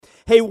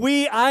Hey,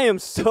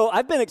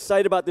 I've been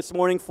excited about this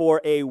morning for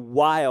a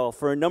while,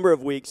 for a number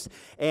of weeks,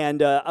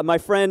 and my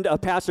friend,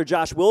 Pastor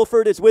Josh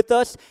Williford is with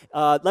us.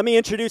 Let me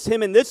introduce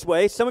him in this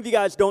way. Some of you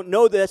guys don't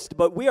know this,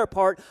 but we are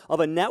part of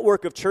a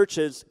network of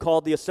churches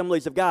called the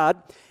Assemblies of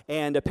God,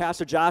 and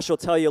Pastor Josh will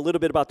tell you a little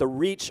bit about the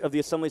reach of the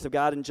Assemblies of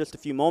God in just a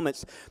few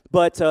moments.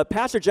 But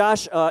Pastor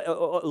Josh,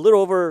 a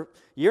little over a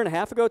year and a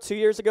half ago, 2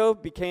 years ago,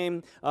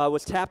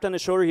 was tapped on the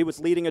shoulder. He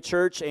was leading a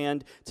church,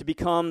 and to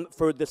become,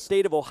 for the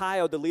state of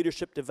Ohio, the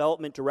leadership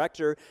development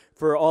director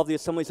for all the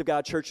Assemblies of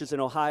God churches in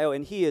Ohio.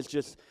 And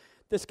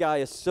this guy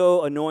is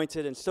so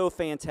anointed and so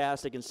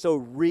fantastic and so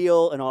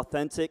real and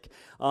authentic.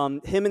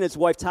 Him and his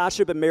wife Tasha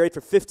have been married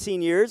for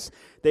 15 years.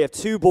 They have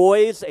 2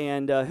 boys,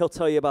 and he'll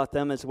tell you about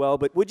them as well.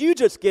 But would you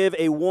just give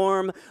a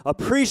warm,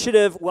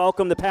 appreciative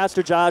welcome to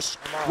Pastor Josh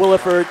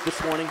Williford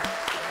this morning?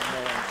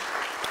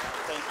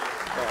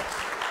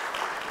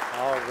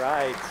 All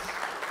right.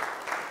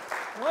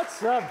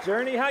 What's up,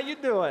 Journey? How you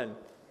doing?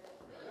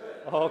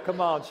 Oh, come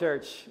on,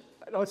 church.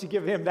 Don't you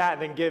give him that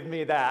and then give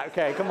me that.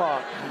 Okay, come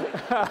on.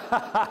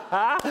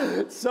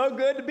 It's so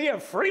good to be in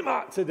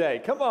Fremont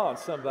today. Come on,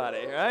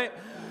 somebody, right?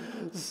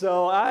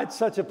 So it's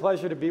such a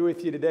pleasure to be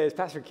with you today. As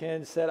Pastor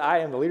Ken said, I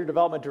am the Leader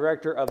Development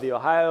Director of the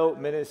Ohio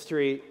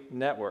Ministry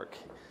Network.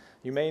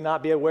 You may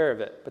not be aware of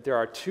it, but there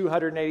are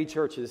 280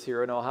 churches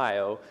here in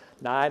Ohio,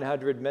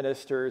 900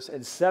 ministers,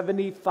 and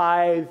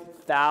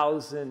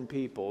 75,000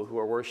 people who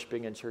are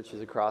worshiping in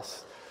churches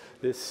across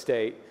this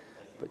state.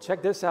 But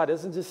check this out, it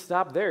doesn't just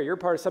stop there. You're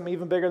part of something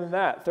even bigger than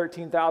that.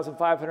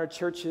 13,500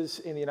 churches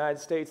in the United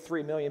States,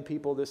 3 million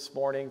people this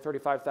morning,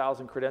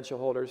 35,000 credential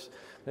holders.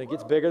 And it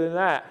gets bigger than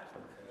that.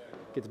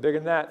 It gets bigger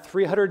than that.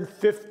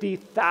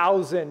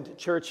 350,000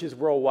 churches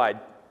worldwide.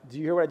 Do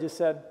you hear what I just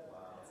said?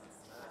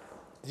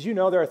 Did you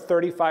know there are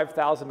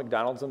 35,000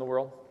 McDonald's in the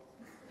world?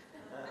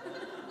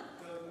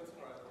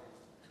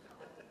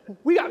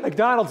 We got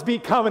McDonald's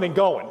beat coming and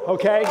going,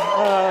 okay?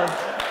 All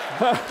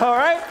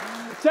right?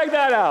 Check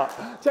that out.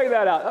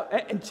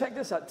 And check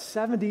this out.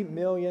 70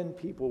 million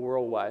people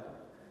worldwide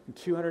in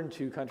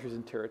 202 countries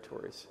and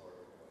territories.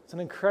 It's an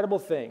incredible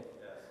thing.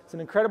 It's an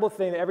incredible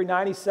thing that every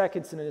 90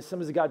 seconds in an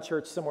Assemblies of God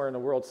church somewhere in the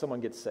world,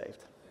 someone gets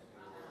saved.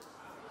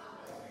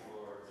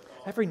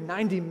 Every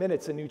 90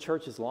 minutes, a new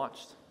church is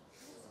launched.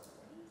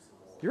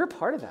 You're a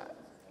part of that.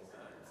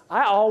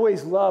 I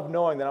always love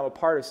knowing that I'm a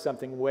part of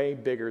something way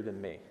bigger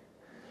than me,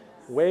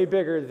 way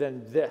bigger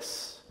than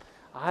this.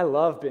 I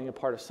love being a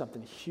part of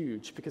something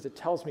huge because it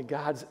tells me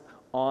God's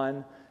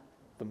on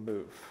the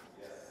move.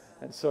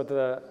 And so at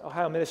the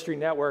Ohio Ministry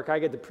Network, I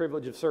get the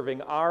privilege of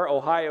serving our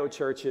Ohio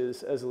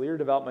churches as a leader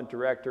development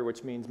director,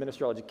 which means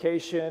ministerial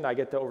education. I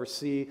get to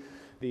oversee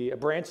the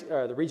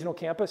regional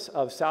campus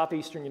of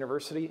Southeastern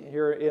University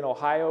here in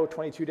Ohio,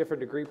 22 different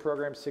degree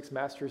programs, 6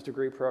 master's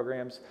degree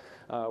programs.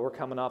 We're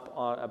coming up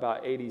on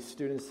about 80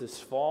 students this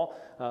fall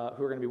who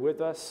are going to be with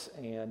us,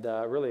 and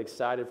really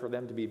excited for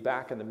them to be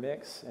back in the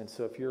mix. And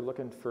so if you're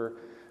looking for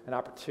an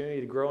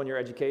opportunity to grow in your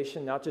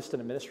education, not just in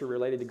the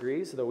ministry-related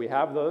degrees, though we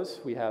have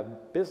those, we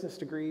have business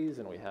degrees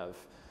and we have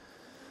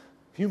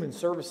human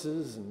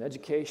services and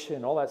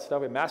education, all that stuff.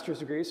 We have master's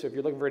degrees, so if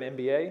you're looking for an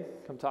MBA,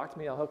 come talk to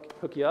me. I'll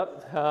hook you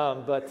up.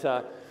 But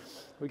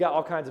we got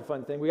all kinds of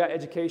fun things. We got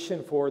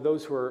education for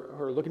those who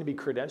are looking to be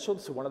credentialed.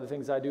 So one of the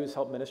things I do is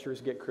help ministers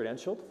get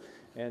credentialed.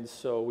 And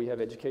so we have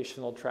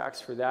educational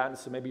tracks for that. And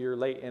so maybe you're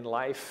late in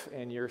life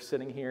and you're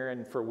sitting here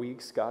and for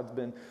weeks God's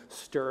been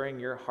stirring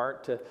your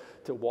heart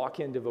to walk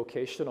into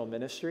vocational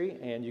ministry.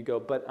 And you go,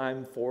 but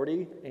I'm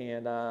 40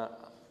 and I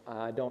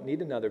don't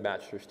need another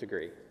bachelor's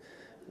degree.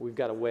 We've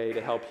got a way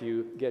to help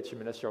you get your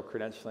ministerial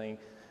credentialing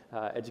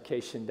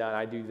education done.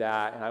 I do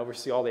that, and I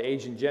oversee all the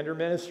age and gender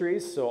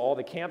ministries. So all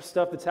the camp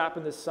stuff that's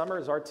happened this summer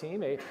is our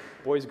team,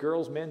 boys,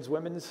 girls, men's,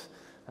 women's,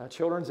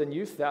 children's, and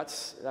youth.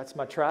 That's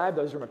my tribe.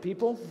 Those are my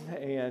people,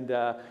 and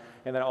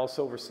then I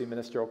also oversee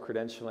ministerial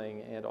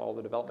credentialing and all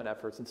the development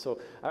efforts. And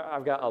so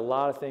I've got a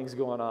lot of things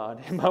going on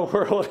in my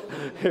world,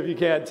 if you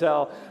can't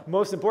tell.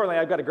 Most importantly,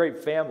 I've got a great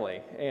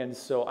family. And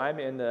so I'm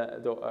in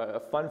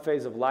a fun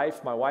phase of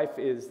life. My wife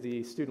is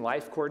the student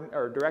life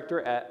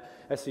director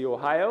at SCU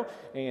Ohio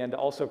and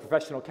also a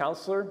professional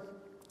counselor.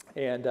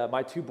 And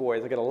my 2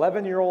 boys, I got an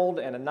 11-year-old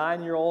and a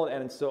 9-year-old,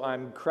 and so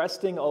I'm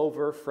cresting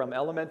over from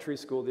elementary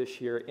school this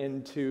year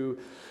into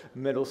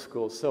middle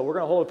school. So we're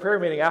going to hold a prayer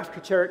meeting after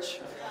church.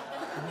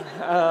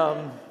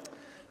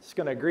 Just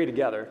going to agree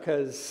together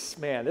because,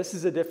 man, this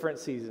is a different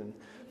season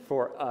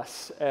for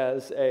us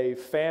as a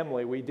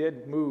family. We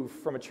did move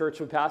from a church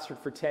we pastored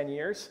for 10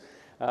 years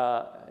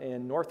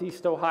in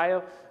Northeast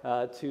Ohio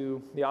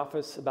to the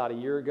office about a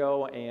year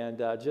ago, and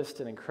just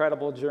an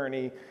incredible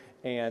journey.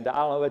 And I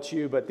don't know about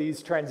you, but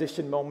these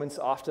transition moments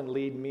often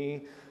lead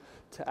me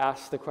to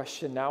ask the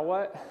question, now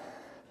what?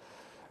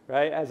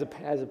 Right? As a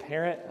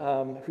parent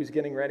who's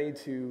getting ready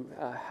to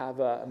have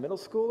a middle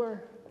schooler,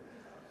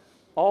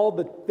 all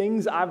the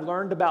things I've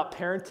learned about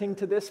parenting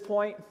to this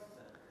point,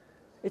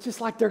 it's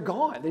just like they're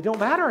gone. They don't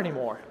matter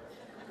anymore.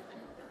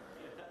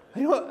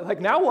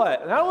 Like, now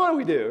what? Now what do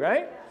we do,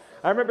 right?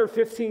 I remember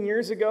 15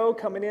 years ago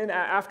coming in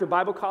after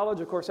Bible college.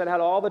 Of course, I'd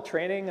had all the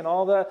training and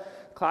all the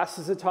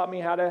classes that taught me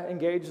how to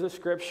engage the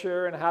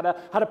Scripture and how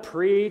to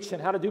preach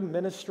and how to do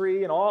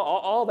ministry and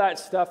all that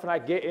stuff. And I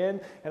get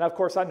in, and of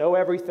course, I know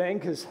everything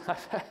because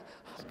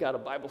I've got a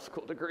Bible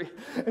school degree.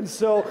 And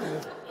so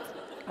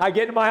I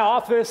get in my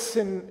office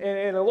in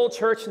a little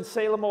church in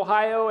Salem,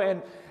 Ohio,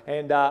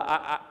 and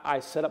I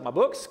set up my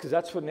books because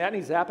that's what that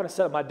needs to happen. I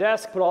set up my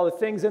desk, put all the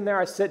things in there.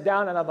 I sit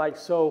down, and I'm like,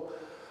 so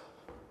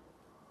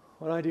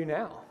what do I do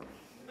now?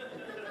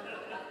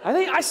 I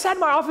think I sat in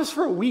my office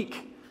for a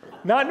week,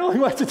 not knowing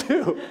what to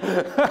do.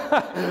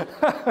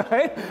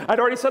 Right? I'd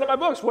already set up my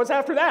books. What's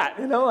after that?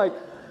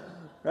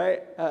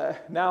 Right?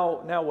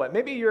 Now what?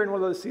 Maybe you're in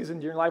one of those seasons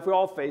in your life. We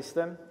all face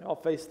them. We all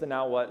face the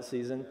now what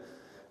season.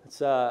 It's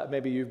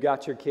maybe you've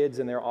got your kids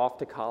and they're off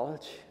to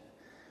college,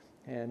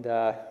 and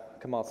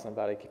come on,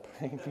 somebody,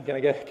 can I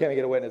get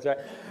a witness? Right?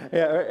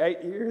 Yeah, right.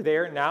 You're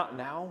there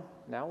now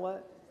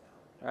what?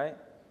 Right?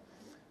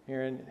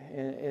 You're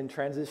in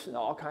transition,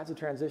 all kinds of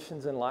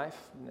transitions in life.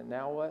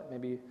 Now what?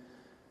 Maybe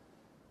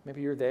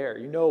you're there.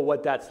 You know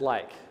what that's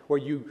like, where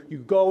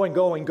you go and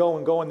go and go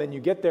and go, and then you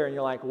get there and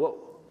you're like, whoa,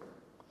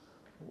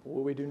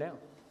 what do we do now?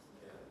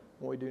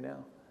 What do we do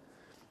now?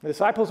 The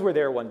disciples were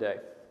there one day.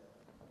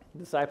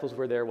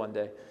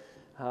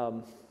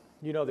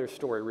 You know their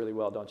story really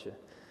well, don't you?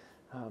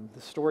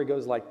 The story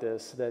goes like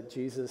this, that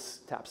Jesus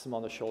taps them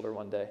on the shoulder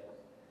one day.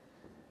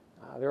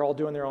 They're all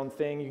doing their own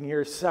thing. You can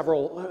hear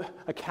several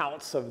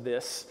accounts of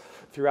this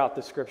throughout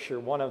the Scripture.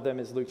 One of them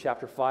is Luke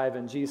chapter 5,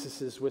 and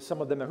Jesus is with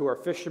some of them who are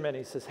fishermen.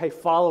 He says, hey,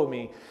 follow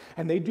me.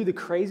 And they do the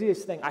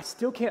craziest thing. I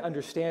still can't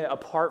understand it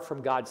apart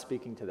from God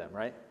speaking to them,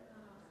 right?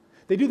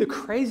 They do the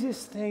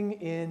craziest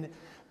thing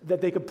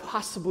that they could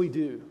possibly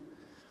do.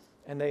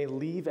 And they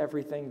leave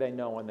everything they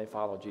know and they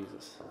follow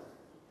Jesus.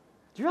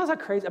 Do you realize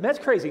how crazy? I mean, that's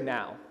crazy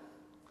now,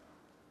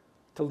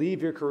 to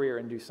leave your career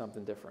and do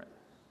something different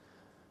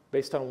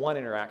based on one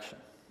interaction.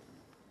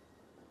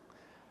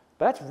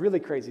 But that's really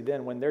crazy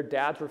then when their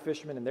dads were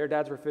fishermen and their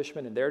dads were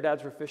fishermen and their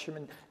dads were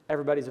fishermen.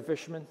 Everybody's a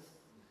fisherman.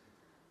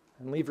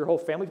 And leave your whole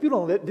family.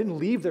 People didn't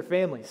leave their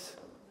families.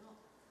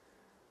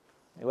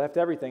 They left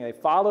everything. They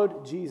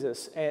followed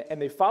Jesus.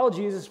 And they followed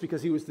Jesus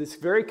because he was this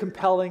very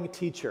compelling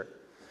teacher.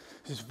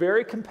 This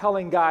very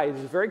compelling guy,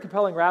 this very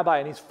compelling rabbi,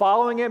 and he's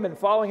following him.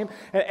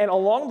 And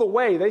along the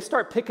way, they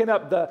start picking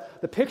up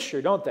the picture,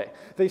 don't they?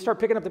 He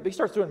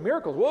starts doing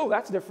miracles. Whoa,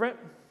 that's different.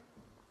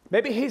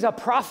 Maybe he's a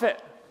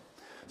prophet.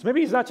 So maybe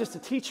he's not just a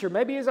teacher.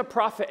 Maybe he's a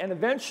prophet. And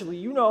eventually,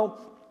 you know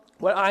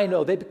what I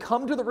know, they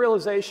come to the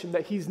realization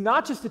that he's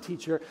not just a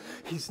teacher,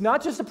 he's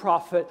not just a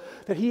prophet,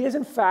 that he is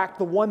in fact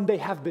the one they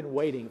have been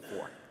waiting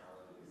for.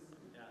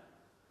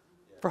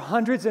 For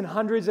hundreds and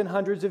hundreds and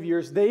hundreds of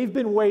years, they've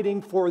been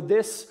waiting for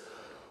this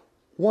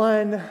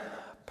one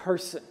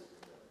person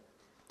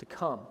to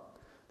come.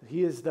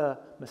 He is the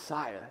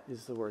Messiah,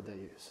 is the word they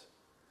use.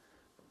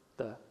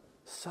 The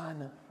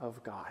Son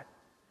of God.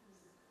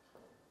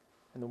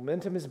 And the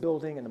momentum is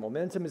building,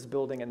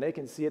 and they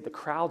can see it. The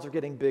crowds are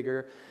getting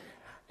bigger,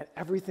 and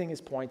everything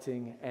is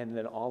pointing, and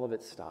then all of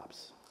it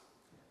stops.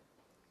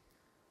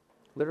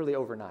 Literally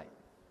overnight.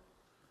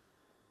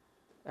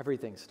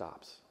 Everything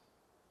stops.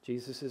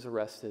 Jesus is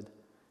arrested,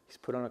 he's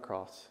put on a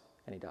cross,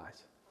 and he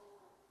dies.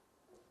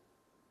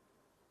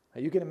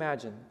 Now you can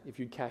imagine if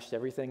you'd cashed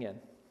everything in.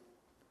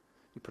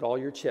 You put all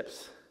your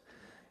chips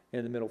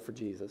in the middle for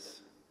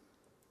Jesus,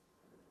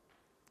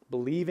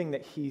 believing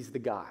that he's the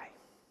guy,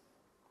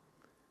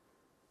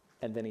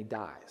 and then he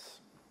dies.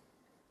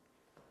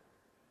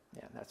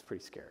 Yeah, that's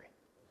pretty scary.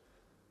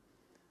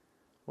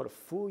 What a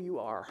fool you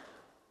are.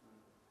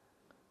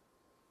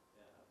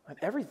 On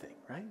everything,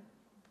 right?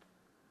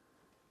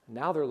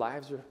 Now their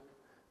lives are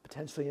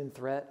potentially in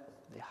threat.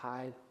 They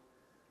hide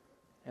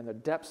in the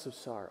depths of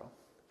sorrow.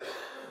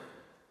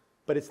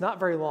 But it's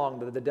not very long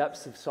that the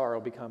depths of sorrow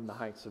become the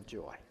heights of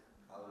joy.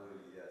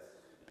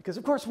 Because,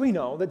 of course, we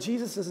know that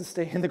Jesus doesn't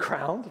stay in the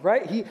ground,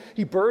 right?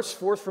 He bursts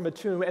forth from a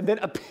tomb and then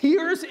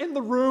appears in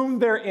the room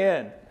they're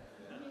in.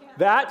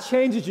 That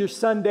changes your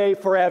Sunday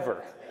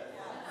forever,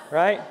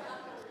 right?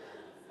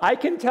 I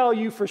can tell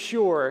you for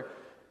sure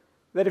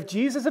that if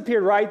Jesus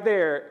appeared right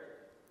there,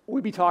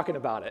 we'd be talking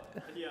about it,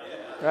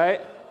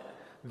 right?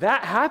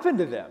 That happened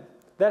to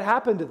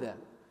them.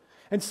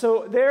 And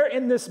so they're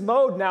in this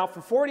mode now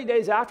for 40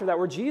 days after that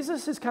where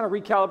Jesus is kind of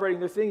recalibrating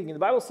their thinking. And the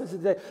Bible says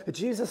that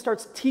Jesus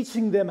starts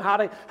teaching them how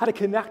to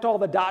connect all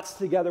the dots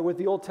together with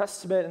the Old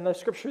Testament and the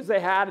scriptures they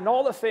had and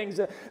all the things.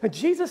 And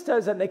Jesus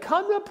does that, and they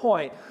come to a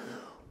point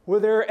where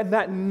they're in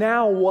that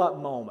now what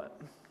moment.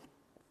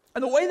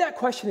 And the way that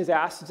question is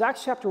asked, it's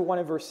Acts chapter 1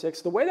 and verse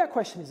 6. The way that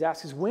question is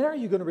asked is, when are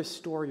you going to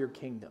restore your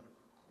kingdom?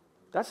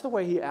 That's the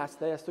way they asked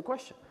the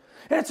question.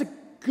 And it's a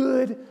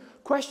good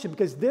question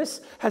because this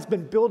has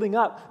been building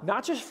up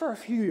not just for a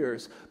few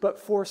years, but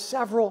for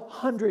several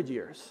hundred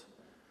years.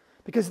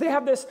 Because they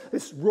have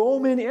this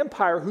Roman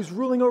Empire who's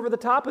ruling over the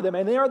top of them,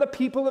 and they are the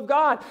people of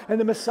God. And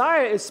the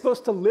Messiah is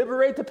supposed to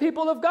liberate the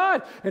people of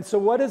God. And so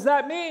what does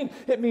that mean?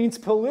 It means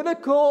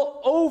political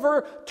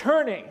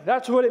overturning.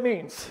 That's what it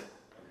means.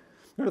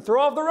 We're going to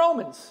throw off the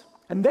Romans.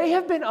 And they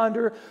have been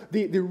under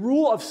the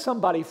rule of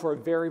somebody for a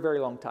very, very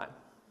long time.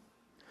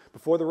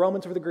 Before the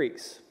Romans were the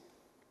Greeks,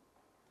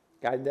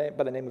 a guy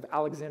by the name of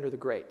Alexander the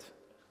Great.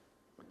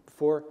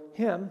 Before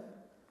him,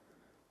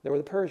 there were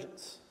the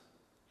Persians.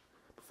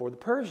 Before the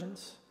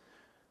Persians,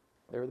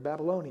 there were the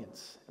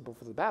Babylonians. And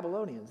before the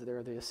Babylonians, there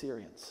were the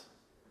Assyrians.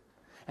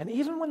 And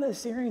even when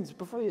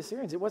before the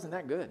Assyrians, it wasn't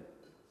that good.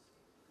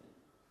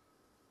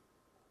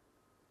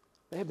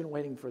 They have been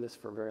waiting for this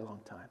for a very long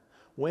time.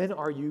 When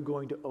are you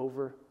going to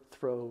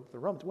overthrow the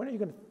Romans? When are you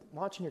going to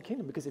launch in your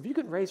kingdom? Because if you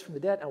can raise from the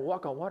dead and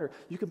walk on water,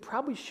 you can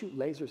probably shoot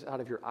lasers out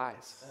of your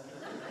eyes.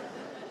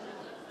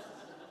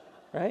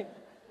 Right?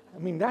 I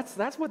mean, that's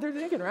what they're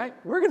thinking, right?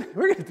 We're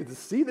gonna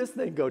see this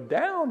thing go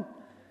down.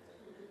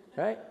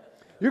 Right?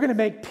 You're gonna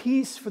make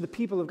peace for the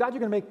people of God. You're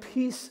gonna make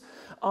peace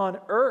on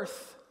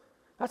earth.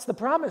 That's the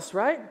promise,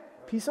 right?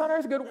 Peace on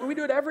earth. Good. We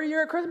do it every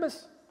year at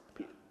Christmas.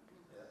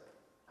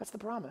 That's the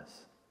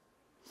promise.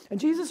 And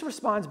Jesus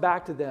responds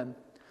back to them.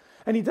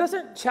 And he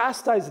doesn't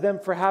chastise them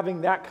for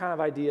having that kind of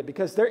idea,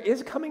 because there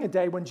is coming a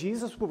day when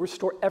Jesus will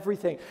restore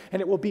everything,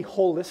 and it will be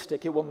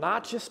holistic. It will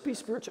not just be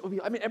spiritual.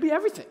 It'll be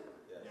everything.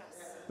 Yes.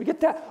 We get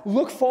that.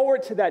 Look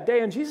forward to that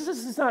day. And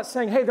Jesus is not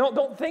saying, hey,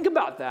 don't think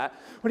about that.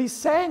 What he's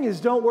saying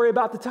is, don't worry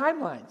about the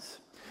timelines.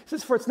 He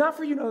says, for it's not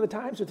for you to know the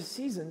times or the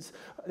seasons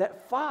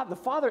that the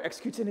Father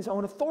executes in his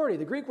own authority.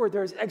 The Greek word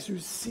there is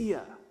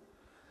exousia.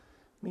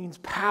 Means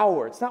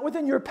power. It's not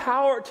within your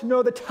power to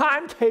know the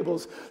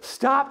timetables.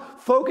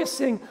 Stop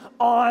focusing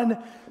on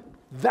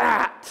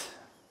that.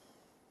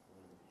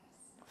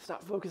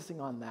 Stop focusing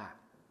on that.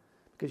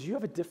 Because you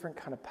have a different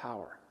kind of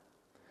power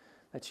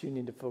that you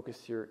need to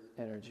focus your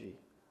energy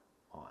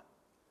on.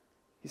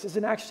 He says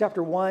in Acts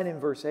chapter 1 in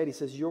verse 8, he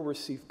says, you'll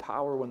receive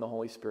power when the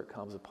Holy Spirit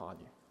comes upon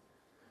you.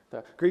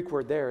 The Greek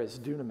word there is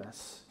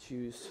dunamis. It's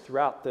used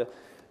throughout the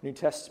New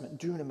Testament.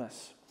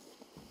 Dunamis.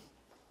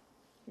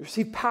 You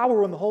receive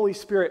power when the Holy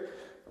Spirit,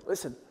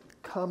 listen,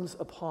 comes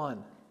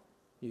upon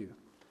you.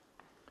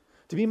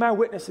 To be my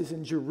witnesses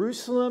in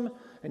Jerusalem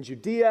and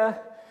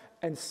Judea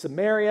and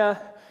Samaria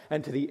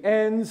and to the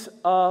ends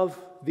of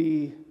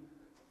the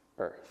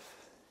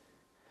earth.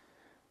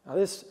 Now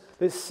this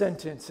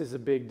sentence is a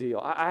big deal.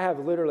 I have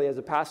literally, as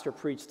a pastor,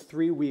 preached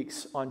 3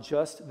 weeks on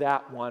just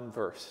that one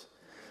verse,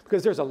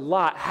 because there's a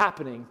lot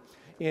happening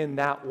in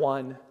that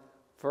one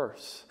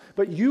verse.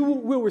 But you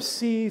will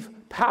receive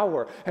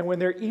power. And when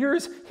their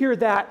ears hear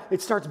that,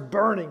 it starts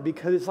burning,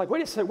 because it's like,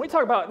 wait a second, when we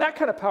talk about that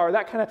kind of power,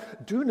 that kind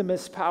of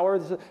dunamis power,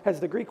 as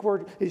the Greek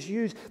word is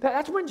used,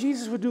 that's when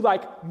Jesus would do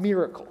like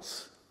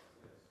miracles.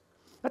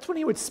 That's when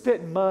he would spit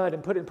in mud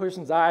and put it in a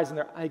person's eyes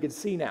and they could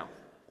see now.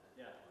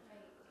 Yeah.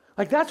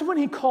 Like that's when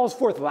he calls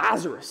forth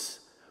Lazarus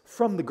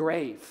from the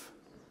grave.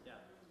 Yeah.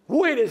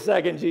 Wait a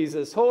second,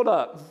 Jesus, hold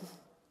up.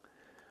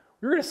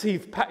 You're going to see,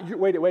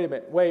 wait a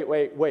minute,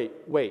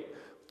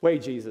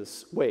 wait,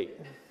 Jesus, wait,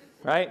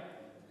 right?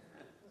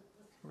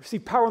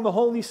 Receive power when the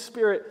Holy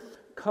Spirit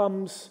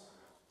comes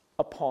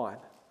upon.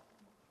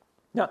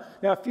 Now,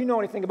 if you know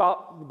anything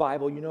about the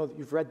Bible, you know that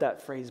you've read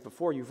that phrase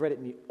before. You've read it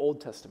in the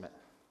Old Testament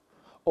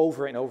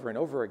over and over and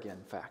over again,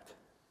 in fact.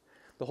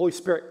 The Holy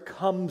Spirit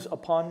comes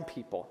upon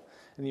people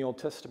in the Old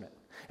Testament.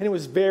 And it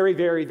was very,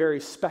 very, very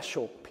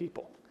special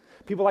people.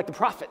 People like the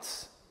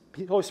prophets.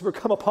 The Holy Spirit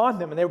would come upon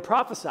them and they would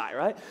prophesy,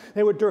 right?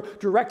 They would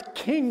direct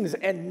kings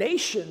and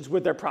nations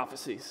with their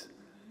prophecies.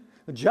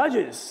 The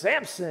judges,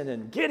 Samson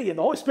and Gideon,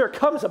 the Holy Spirit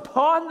comes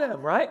upon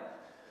them, right?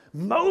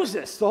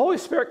 Moses, the Holy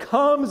Spirit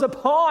comes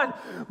upon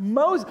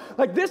Moses.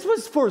 Like this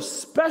was for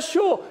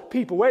special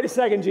people. Wait a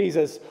second,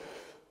 Jesus.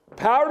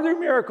 Power to do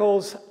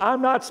miracles.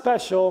 I'm not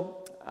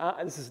special.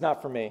 This is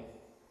not for me.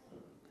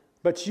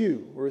 But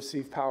you will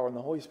receive power when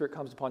the Holy Spirit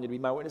comes upon you to be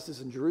my witnesses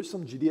in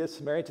Jerusalem, Judea,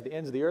 Samaria, to the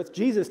ends of the earth.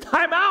 Jesus,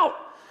 time out.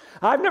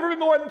 I've never been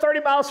more than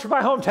 30 miles from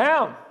my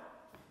hometown.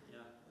 Yeah.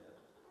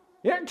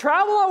 You didn't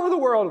travel over the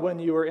world when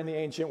you were in the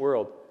ancient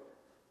world.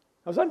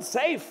 I was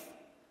unsafe.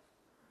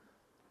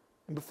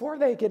 And before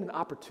they get an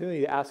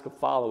opportunity to ask a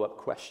follow-up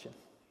question,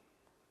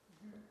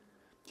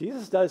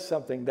 Jesus does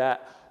something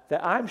that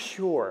I'm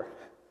sure,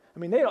 I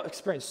mean, they don't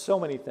experience so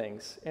many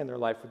things in their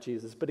life with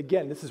Jesus. But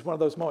again, this is one of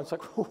those moments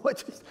like,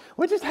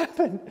 what just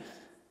happened?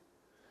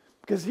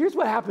 Because here's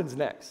what happens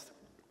next.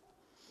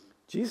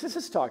 Jesus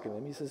is talking to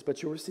them. He says,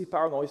 but you'll receive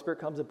power when the Holy Spirit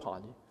comes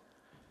upon you.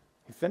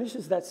 He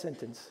finishes that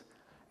sentence,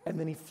 and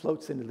then he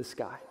floats into the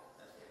sky.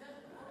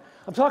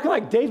 I'm talking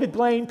like David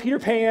Blaine, Peter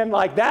Pan,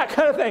 like that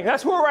kind of thing.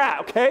 That's where we're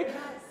at, okay? Yes.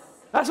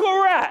 That's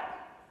where we're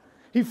at.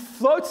 He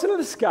floats into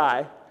the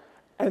sky,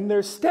 and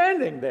they're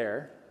standing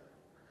there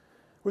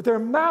with their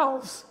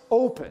mouths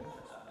open,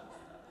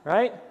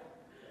 right?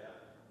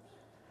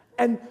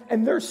 And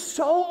they're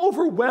so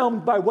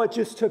overwhelmed by what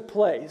just took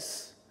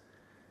place.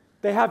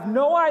 They have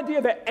no idea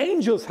that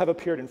angels have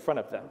appeared in front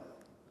of them.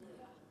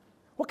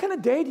 What kind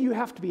of day do you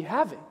have to be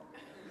having?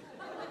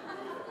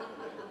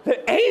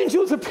 That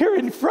angels appear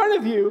in front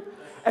of you,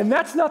 and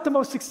that's not the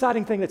most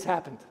exciting thing that's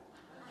happened.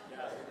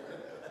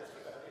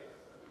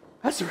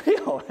 That's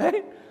real,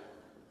 right?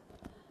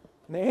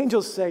 And the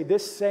angels say,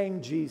 this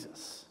same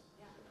Jesus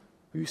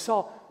who you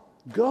saw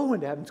go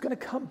into heaven, is going to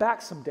come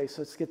back someday,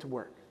 so let's get to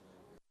work.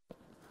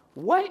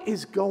 What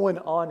is going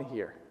on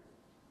here?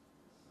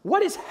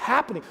 What is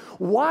happening?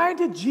 Why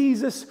did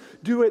Jesus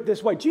do it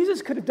this way?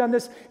 Jesus could have done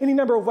this any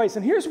number of ways.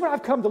 And here's what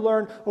I've come to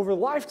learn over a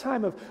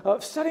lifetime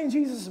of studying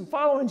Jesus and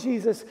following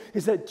Jesus,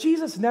 is that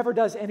Jesus never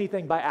does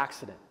anything by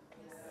accident.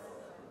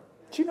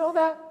 Do you know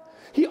that?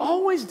 He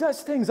always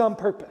does things on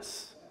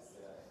purpose.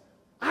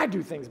 I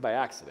do things by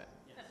accident.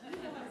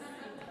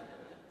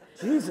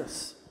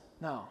 Jesus,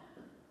 no.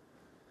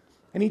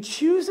 And he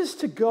chooses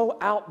to go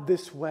out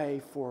this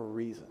way for a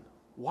reason.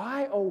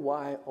 Why, oh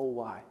why, oh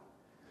why?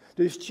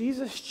 Does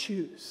Jesus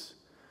choose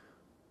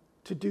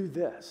to do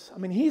this? I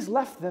mean, he's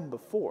left them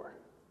before.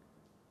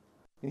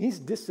 And he's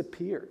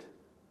disappeared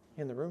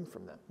in the room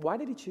from them. Why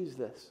did he choose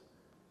this?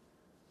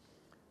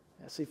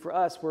 Now, see, for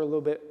us, we're a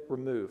little bit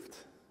removed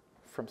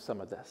from some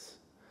of this.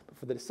 But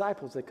for the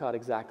disciples, they caught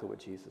exactly what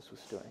Jesus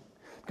was doing.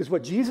 Because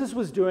what Jesus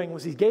was doing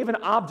was he gave an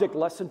object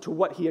lesson to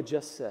what he had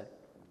just said.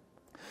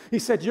 He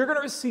said, you're going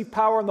to receive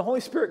power and the Holy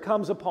Spirit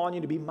comes upon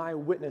you to be my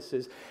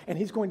witnesses. And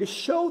he's going to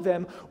show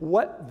them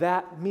what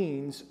that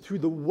means through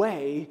the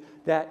way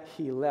that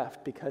he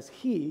left, because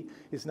he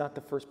is not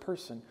the first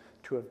person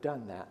to have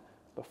done that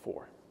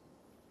before.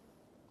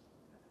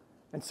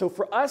 And so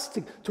for us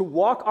to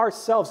walk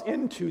ourselves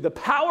into the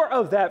power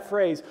of that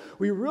phrase,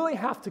 we really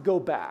have to go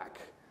back.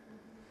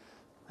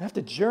 We have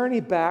to journey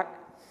back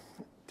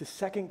to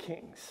 2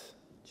 Kings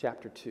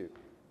chapter 2.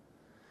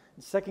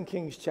 2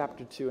 Kings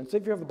chapter 2. And so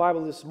if you have the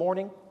Bible this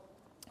morning,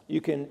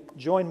 you can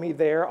join me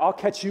there. I'll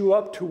catch you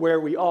up to where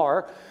we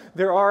are.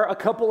 There are a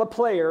couple of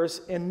players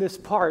in this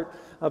part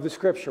of the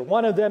scripture.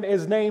 One of them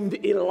is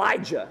named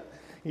Elijah.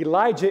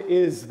 Elijah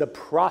is the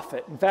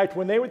prophet. In fact,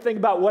 when they would think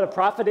about what a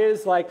prophet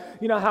is, like,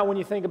 you know how when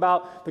you think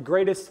about the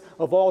greatest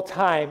of all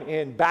time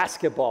in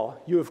basketball,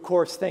 you of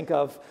course think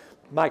of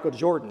Michael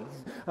Jordan,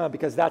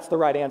 because that's the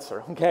right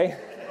answer, okay?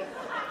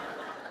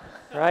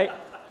 Right?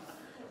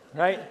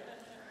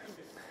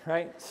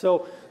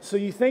 So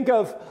you think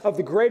of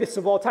the greatest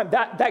of all time.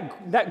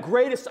 That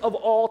greatest of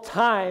all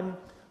time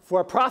for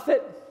a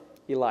prophet,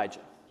 Elijah.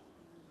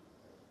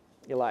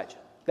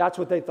 That's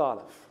what they thought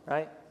of,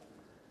 right?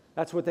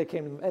 That's what they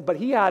came to. But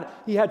he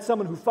had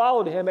someone who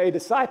followed him, a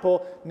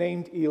disciple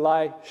named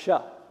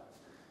Elisha.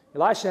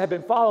 Elisha had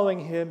been following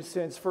him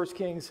since 1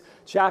 Kings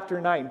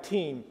chapter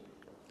 19.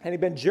 And he'd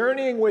been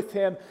journeying with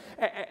him.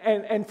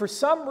 And for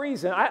some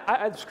reason,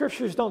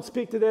 scriptures don't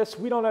speak to this.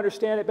 We don't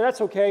understand it, but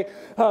that's okay.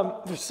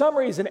 For some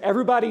reason,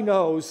 everybody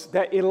knows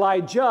that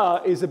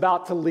Elijah is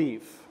about to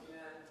leave.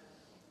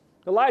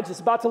 Elijah's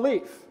about to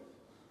leave.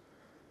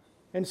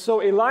 And so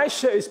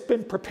Elisha has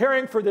been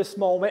preparing for this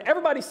moment.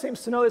 Everybody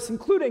seems to know this,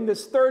 including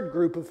this third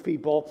group of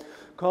people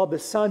called the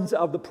sons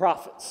of the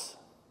prophets.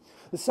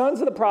 The sons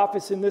of the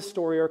prophets in this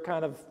story are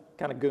kind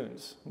of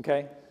goons,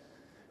 okay?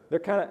 They're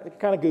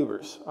kind of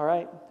goobers, all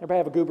right? Everybody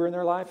have a goober in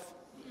their life?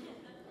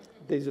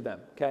 These are them,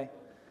 okay?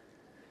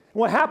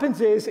 What happens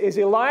is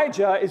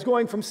Elijah is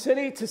going from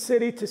city to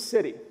city to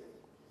city.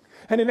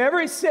 And in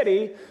every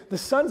city, the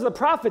sons of the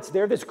prophets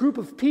there, this group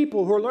of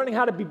people who are learning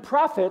how to be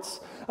prophets,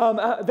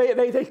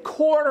 they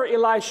corner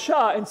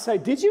Elisha and say,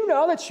 did you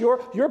know that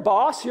your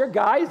boss, your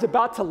guy is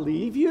about to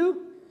leave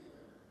you?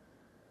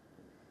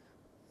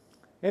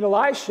 And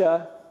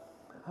Elisha,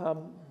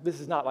 this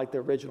is not like the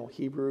original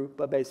Hebrew,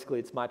 but basically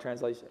it's my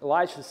translation.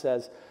 Elisha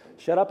says,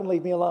 shut up and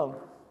leave me alone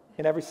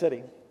in every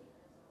city,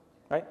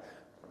 right?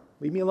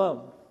 Leave me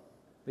alone.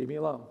 Leave me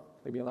alone.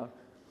 Leave me alone.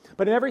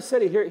 But in every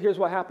city, here's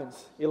what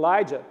happens.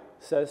 Elijah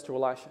says to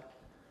Elisha,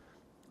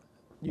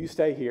 you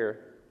stay here.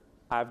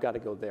 I've got to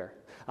go there.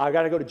 I've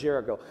got to go to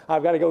Jericho.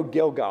 I've got to go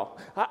Gilgal.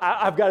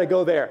 I've got to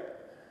go there.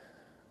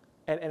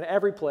 And in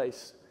every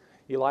place,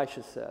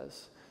 Elisha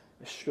says,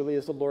 as surely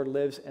as the Lord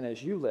lives and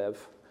as you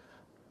live,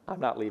 I'm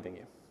not leaving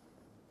you.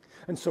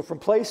 And so from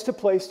place to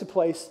place to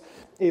place,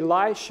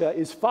 Elisha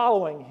is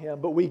following him.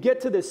 But we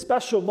get to this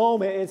special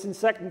moment, it's in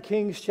 2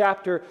 Kings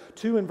chapter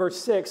 2 and verse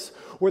 6,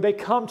 where they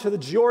come to the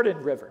Jordan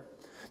River.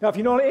 Now, if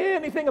you know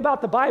anything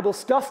about the Bible,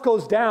 stuff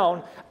goes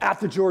down at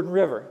the Jordan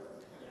River.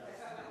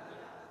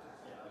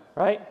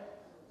 Right?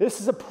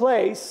 This is a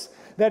place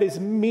that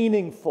is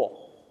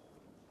meaningful.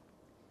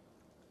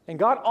 And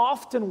God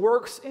often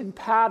works in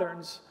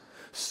patterns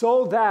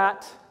so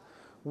that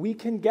we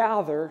can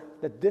gather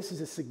that this is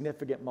a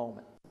significant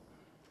moment.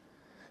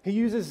 He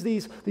uses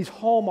these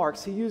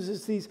hallmarks. He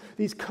uses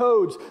these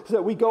codes so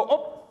that we go,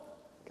 oh,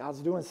 God's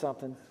doing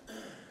something.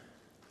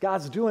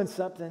 God's doing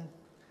something.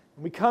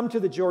 And we come to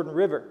the Jordan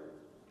River.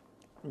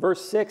 In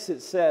verse 6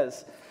 it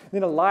says,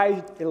 then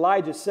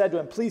Elijah said to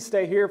him, please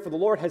stay here, for the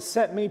Lord has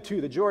sent me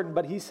to the Jordan.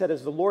 But he said,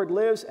 as the Lord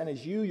lives and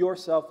as you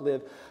yourself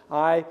live,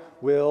 I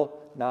will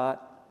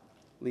not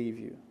leave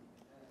you.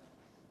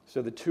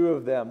 So the two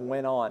of them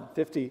went on.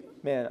 50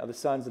 men of the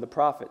sons of the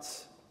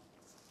prophets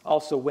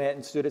also went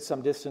and stood at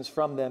some distance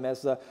from them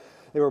as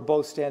they were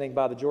both standing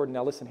by the Jordan.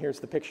 Now listen,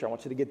 here's the picture. I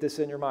want you to get this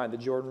in your mind, the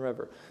Jordan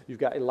River. You've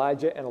got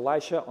Elijah and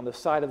Elisha on the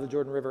side of the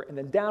Jordan River, and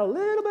then down a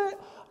little bit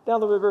down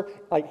the river,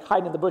 like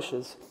hiding in the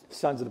bushes,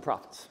 sons of the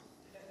prophets.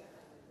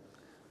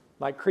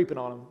 like creeping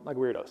on them like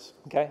weirdos,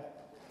 okay?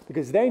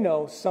 Because they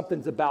know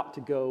something's about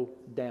to go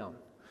down.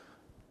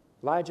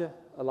 Elijah,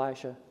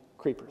 Elisha,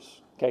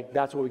 creepers, okay?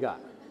 That's what we got,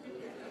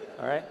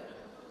 all right?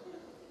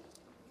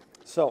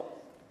 So,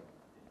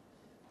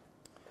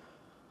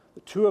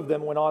 the two of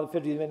them went on.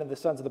 50 men of the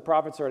sons of the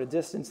prophets are at a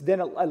distance.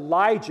 Then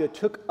Elijah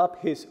took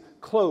up his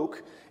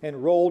cloak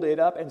and rolled it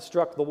up and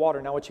struck the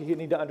water. Now, what you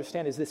need to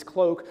understand is this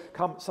cloak,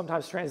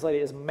 sometimes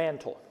translated as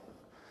mantle,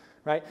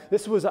 right?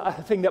 This was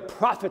a thing that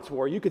prophets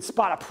wore. You could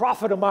spot a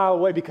prophet a mile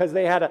away because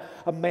they had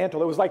a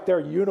mantle. It was like their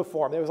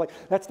uniform. It was like,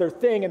 that's their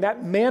thing. And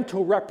that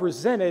mantle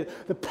represented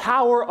the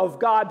power of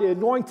God, the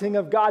anointing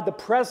of God, the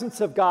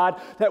presence of God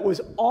that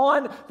was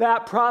on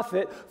that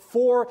prophet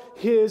for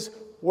his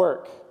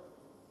work.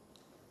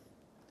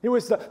 It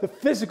was the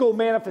physical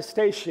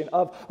manifestation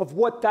of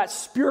what that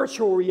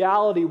spiritual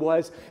reality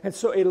was. And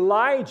so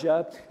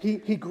Elijah,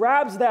 he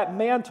grabs that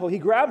mantle, he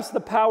grabs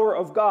the power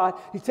of God,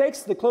 he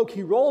takes the cloak,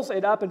 he rolls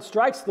it up and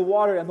strikes the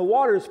water, and the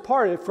water is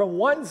parted from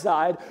one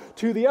side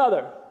to the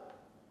other.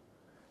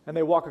 And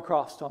they walk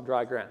across on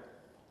dry ground.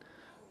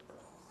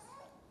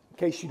 In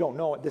case you don't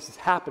know it, this has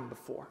happened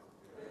before.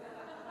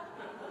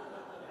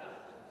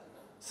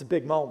 It's a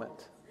big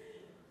moment.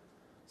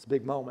 It's a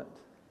big moment.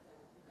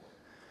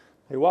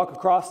 They walk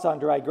across on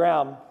dry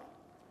ground.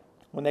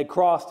 When they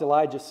crossed,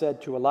 Elijah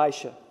said to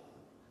Elisha,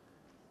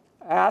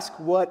 "Ask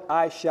what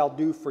I shall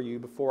do for you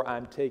before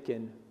I'm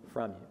taken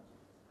from you."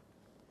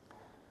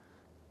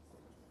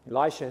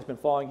 Elisha has been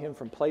following him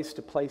from place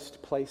to place to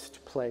place to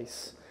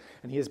place,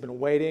 and he has been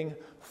waiting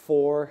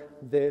for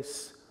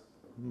this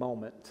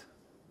moment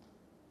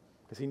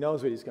because he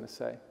knows what he's going to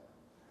say.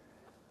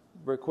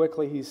 Very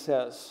quickly, he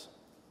says,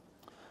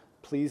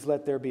 "Please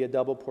let there be a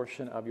double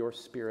portion of your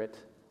spirit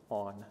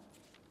on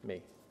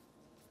me."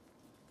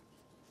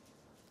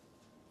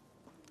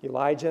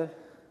 Elijah,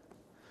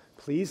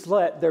 please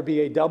let there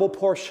be a double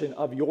portion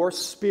of your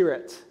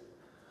spirit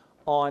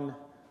on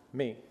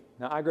me.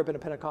 Now, I grew up in a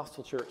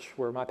Pentecostal church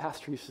where my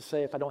pastor used to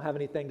say, if I don't have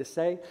anything to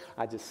say,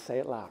 I just say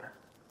it louder.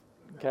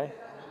 Okay?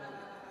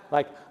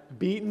 Like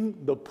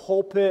beating the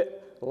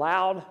pulpit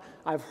loud.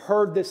 I've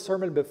heard this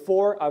sermon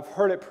before. I've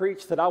heard it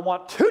preached that I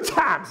want 2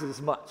 times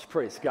as much.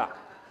 Praise God.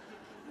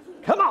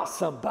 Come on,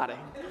 somebody.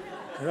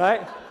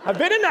 Right? I've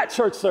been in that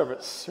church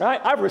service,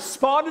 right? I've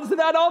responded to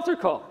that altar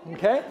call,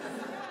 okay?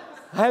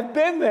 I've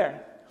been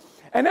there.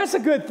 And that's a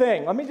good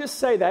thing. Let me just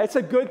say that. It's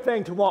a good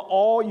thing to want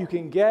all you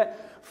can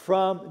get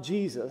from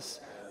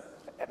Jesus.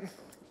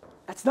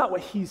 That's not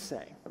what he's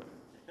saying.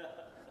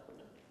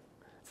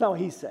 It's not what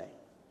he's saying.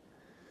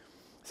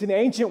 See, in the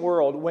ancient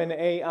world, when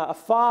a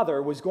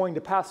father was going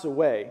to pass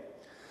away,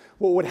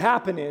 what would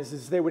happen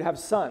is they would have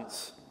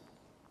sons.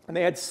 And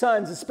they had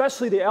sons,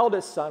 especially the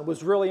eldest son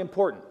was really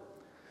important.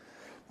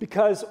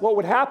 Because what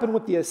would happen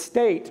with the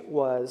estate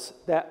was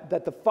that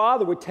the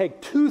father would take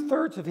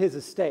 2/3 of his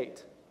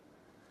estate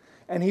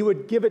and he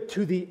would give it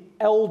to the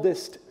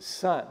eldest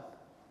son.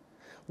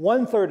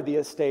 1/3 of the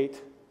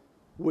estate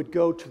would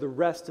go to the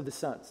rest of the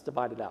sons,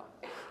 divided out.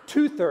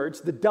 2/3,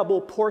 the double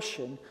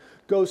portion,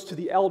 goes to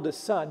the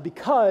eldest son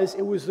because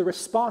it was the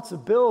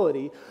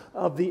responsibility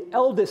of the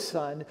eldest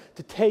son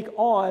to take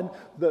on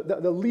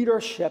the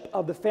leadership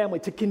of the family,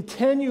 to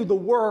continue the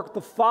work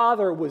the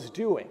father was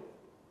doing.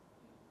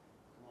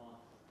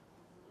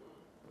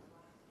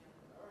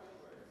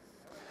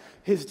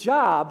 His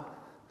job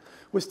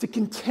was to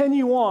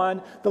continue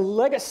on the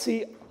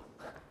legacy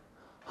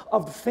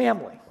of the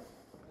family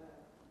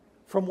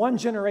from one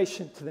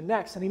generation to the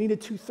next, and he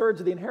needed 2/3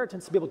 of the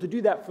inheritance to be able to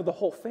do that for the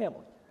whole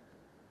family.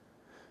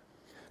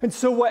 And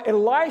so what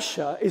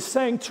Elisha is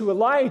saying to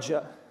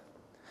Elijah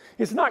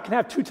is not going to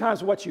have 2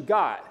 times what you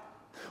got.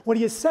 What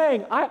he is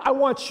saying, I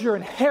want your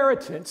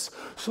inheritance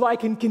so I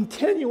can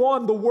continue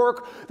on the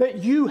work that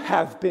you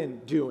have been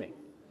doing.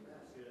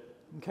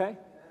 Okay?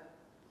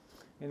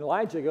 And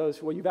Elijah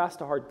goes, well, you've asked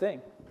a hard thing.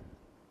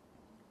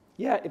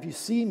 Yeah, if you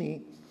see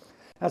me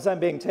as I'm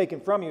being taken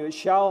from you, it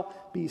shall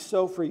be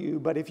so for you.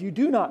 But if you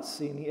do not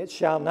see me, it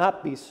shall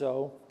not be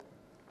so.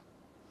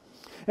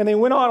 And they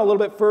went on a little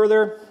bit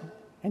further,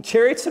 and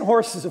chariots and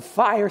horses of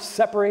fire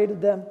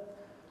separated them.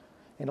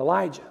 And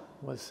Elijah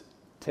was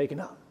taken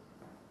up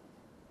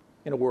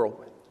in a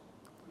whirlwind.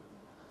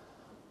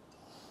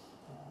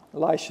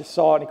 Elisha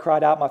saw it and he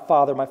cried out, my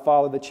father,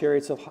 the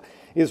chariots of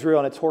Israel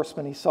and its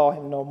horsemen." He saw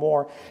him no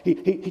more.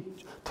 He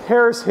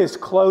tears his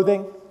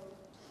clothing.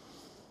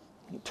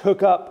 He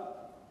took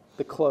up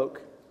the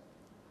cloak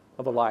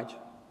of Elijah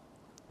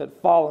that had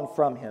fallen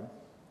from him.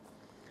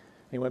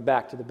 He went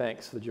back to the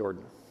banks of the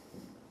Jordan.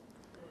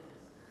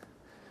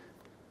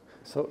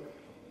 So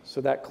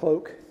that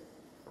cloak,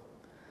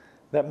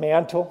 that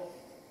mantle,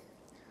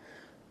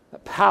 the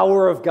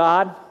power of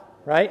God,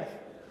 right?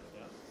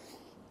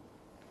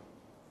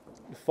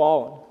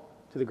 Fallen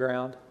to the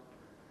ground.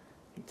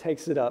 He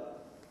takes it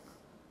up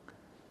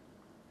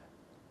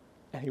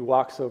and he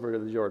walks over to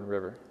the Jordan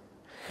River.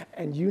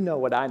 And you know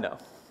what I know.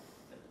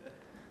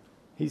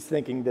 He's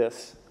thinking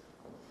this: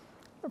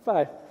 if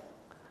I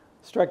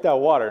strike that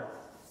water,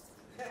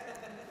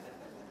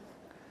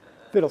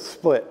 if it'll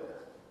split,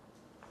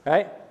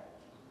 right?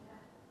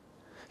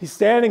 He's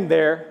standing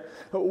there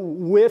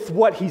with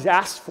what he's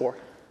asked for,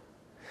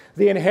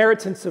 the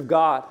inheritance of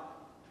God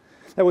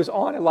that was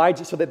on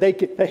Elijah so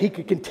that he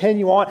could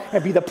continue on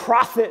and be the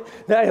prophet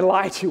that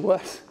Elijah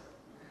was.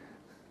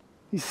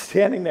 He's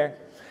standing there.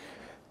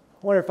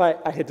 I wonder if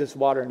I hit this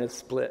water and it's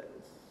split.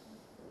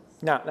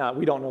 No,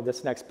 we don't know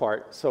this next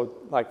part. So,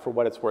 like, for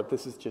what it's worth,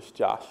 this is just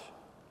Josh.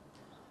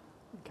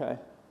 Okay?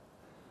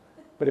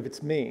 But if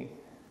it's me,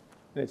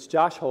 and it's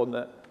Josh holding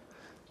it,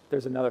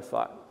 there's another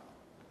thought.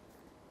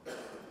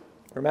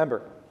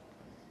 Remember,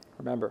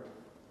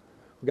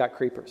 we got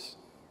creepers.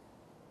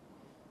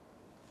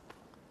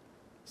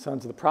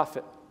 Sons of the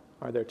prophet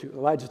are there too.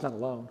 Elijah's not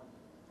alone.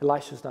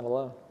 Elisha's not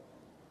alone.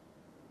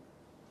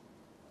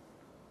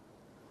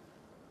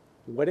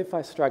 What if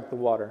I strike the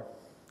water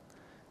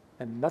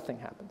and nothing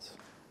happens?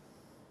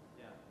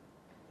 Yeah.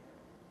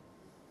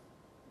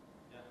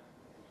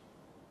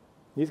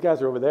 These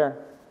guys are over there.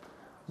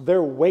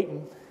 They're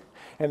waiting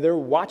and they're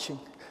watching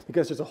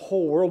because there's a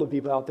whole world of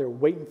people out there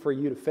waiting for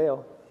you to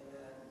fail.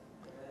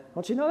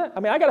 Don't you know that? I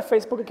mean, I got a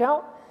Facebook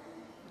account,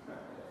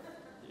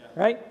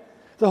 right?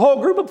 There's a whole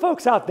group of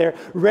folks out there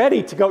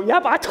ready to go,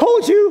 yep, I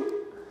told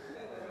you,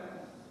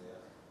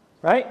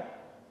 right?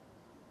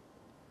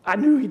 I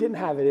knew he didn't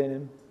have it in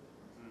him.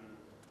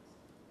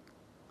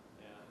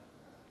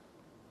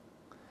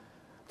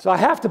 So I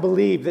have to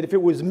believe that if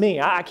it was me,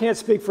 I can't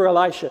speak for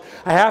Elisha,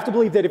 I have to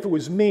believe that if it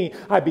was me,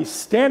 I'd be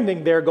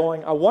standing there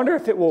going, I wonder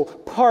if it will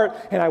part,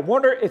 and I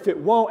wonder if it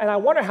won't, and I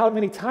wonder how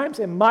many times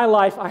in my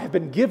life I have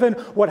been given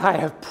what I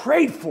have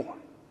prayed for.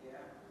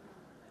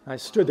 I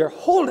stood there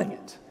holding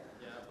it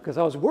because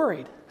I was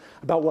worried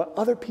about what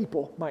other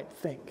people might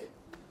think.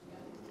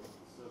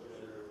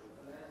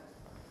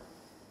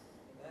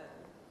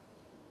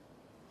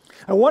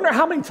 I wonder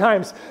how many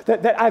times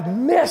that I've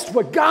missed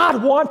what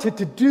God wanted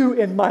to do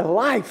in my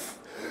life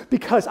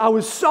because I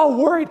was so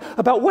worried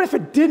about what if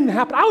it didn't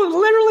happen. I was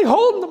literally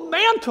holding the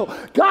mantle.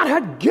 God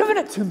had given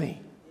it to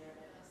me.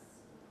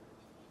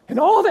 And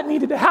all that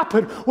needed to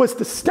happen was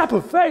the step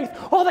of faith.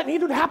 All that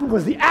needed to happen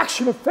was the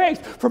action of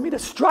faith for me to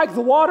strike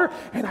the water,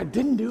 and I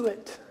didn't do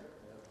it.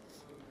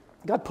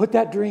 God put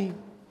that dream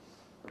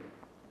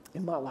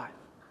in my life.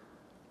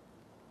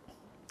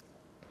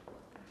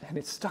 And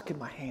it stuck in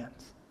my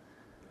hands.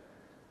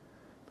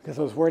 Because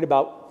I was worried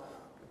about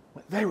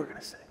what they were going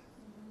to say.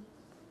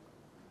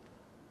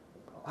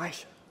 But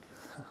Elisha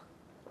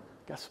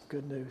got some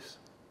good news.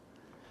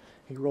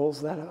 He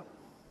rolls that up.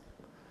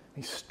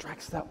 He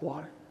strikes that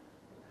water.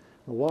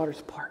 The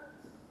waters part.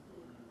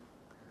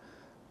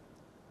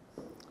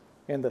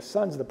 And the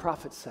sons of the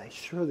prophets say,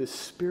 sure, the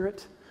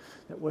spirit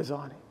that was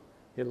on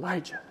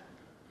Elijah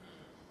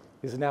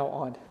is now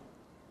on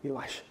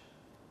Elisha.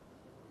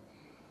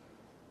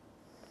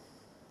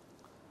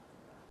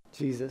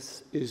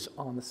 Jesus is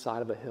on the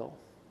side of a hill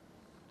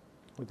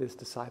with his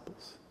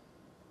disciples.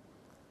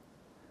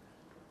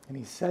 And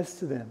he says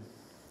to them,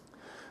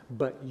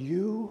 but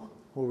you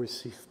will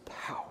receive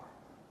power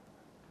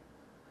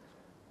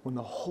when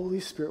the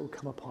Holy Spirit will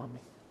come upon me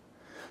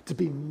to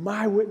be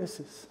my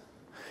witnesses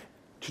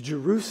to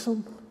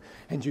Jerusalem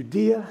and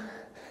Judea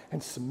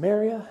and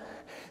Samaria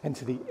and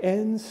to the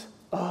ends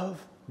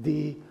of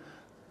the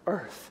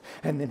earth.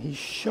 And then he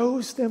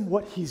shows them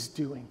what he's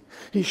doing.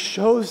 He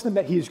shows them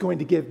that he is going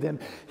to give them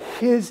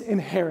his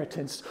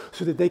inheritance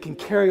so that they can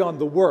carry on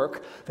the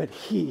work that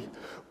he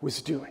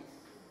was doing.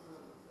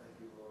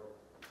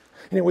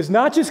 And it was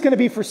not just going to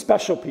be for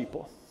special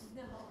people.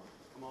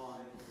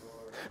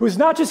 It was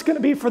not just going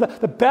to be for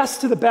the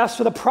best of the best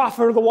or the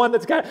prophet or the one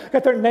that's got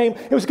their name.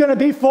 It was going to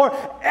be for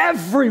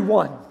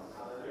everyone.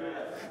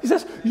 He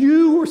says,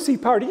 you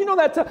receive power. Do you know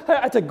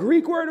that's a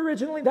Greek word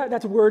originally?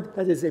 That's a word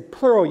that is a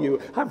plural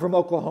you. I'm from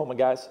Oklahoma,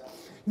 guys.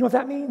 You know what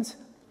that means?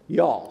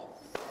 Y'all.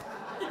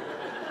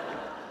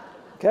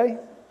 Okay?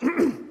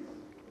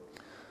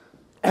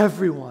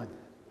 Everyone,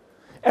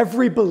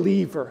 every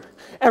believer,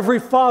 every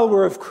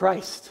follower of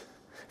Christ,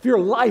 if your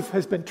life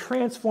has been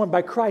transformed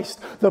by Christ,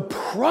 the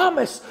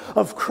promise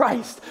of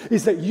Christ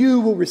is that you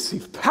will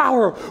receive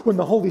power when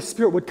the Holy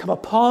Spirit would come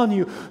upon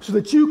you so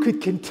that you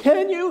could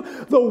continue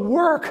the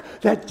work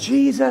that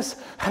Jesus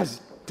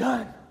has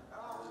done.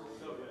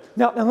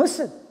 Now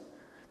listen,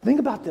 think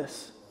about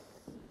this.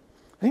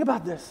 Think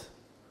about this.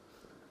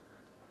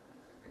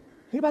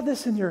 Think about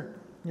this in your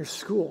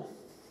school.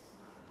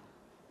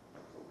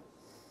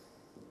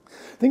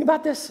 Think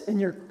about this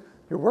in your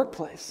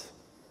workplace.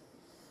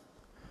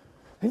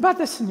 Think about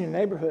this in your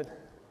neighborhood.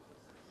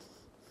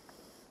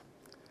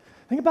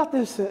 Think about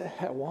this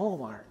at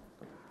Walmart.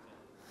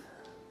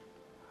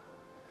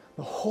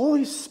 The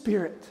Holy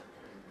Spirit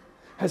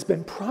has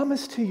been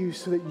promised to you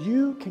so that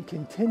you can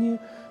continue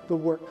the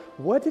work.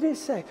 What did it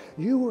say?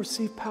 You will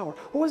receive power.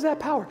 What was that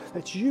power?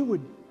 That you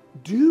would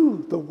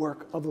do the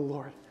work of the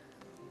Lord.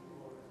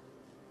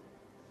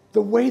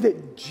 The way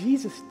that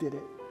Jesus did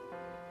it.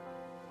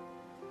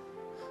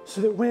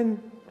 So that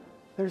when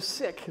they're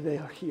sick, they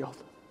are healed.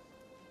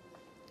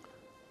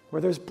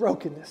 Where there's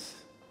brokenness,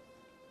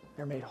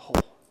 they're made whole.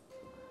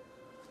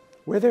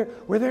 Where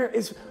there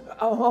is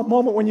a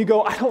moment when you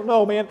go, I don't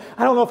know, man.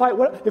 I don't know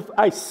if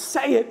I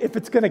say it, if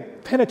it's going to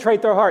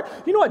penetrate their heart.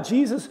 You know what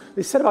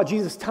they said about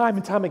Jesus time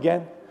and time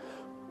again?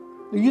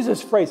 They use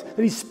this phrase,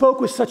 that he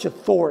spoke with such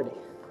authority.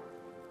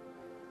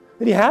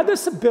 That he had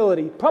this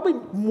ability, probably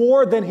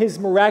more than his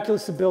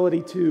miraculous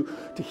ability to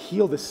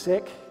heal the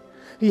sick.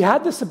 He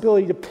had this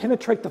ability to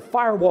penetrate the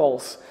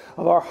firewalls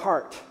of our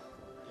heart.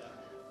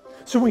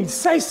 So when he'd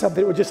say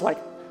something, it would just like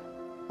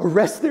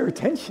arrest their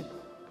attention.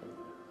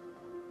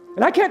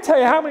 And I can't tell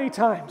you how many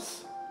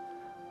times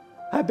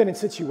I've been in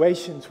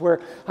situations where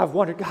I've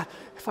wondered, God,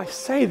 if I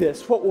say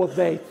this, what will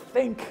they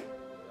think?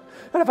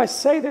 And if I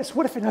say this,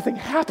 what if nothing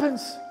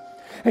happens?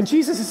 And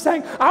Jesus is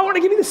saying, I want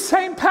to give you the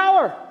same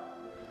power.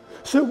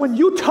 So when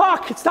you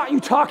talk, it's not you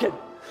talking.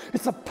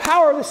 It's the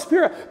power of the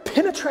Spirit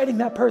penetrating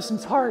that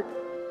person's heart.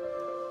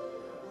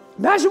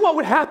 Imagine what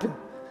would happen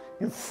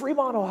in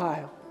Fremont,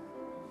 Ohio.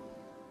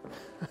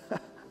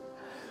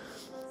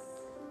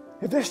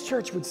 If this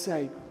church would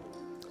say,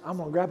 I'm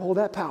going to grab hold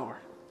of that power.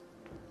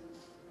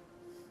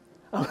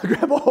 I'm going to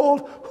grab a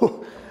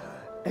hold.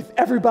 If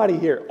everybody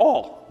here,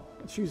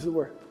 let's use the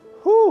word,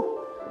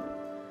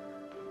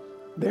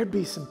 there'd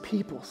be some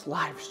people's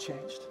lives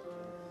changed.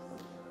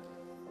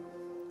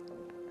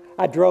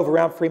 I drove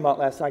around Fremont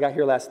last night. I got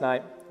here last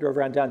night. Drove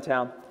around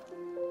downtown.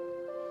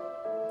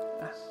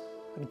 I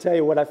can tell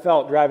you what I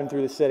felt driving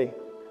through the city.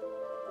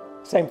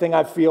 Same thing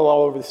I feel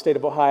all over the state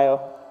of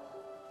Ohio.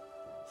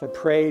 As I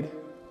prayed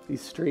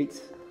these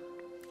streets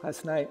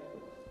last night.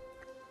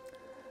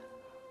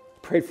 I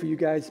prayed for you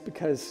guys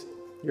because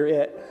you're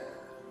it.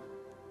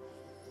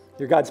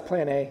 You're God's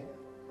plan A.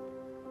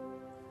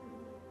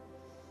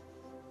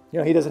 You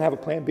know, he doesn't have a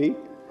plan B.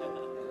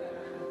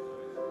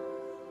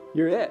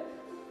 You're it.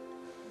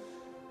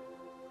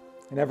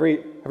 And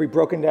every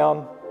broken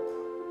down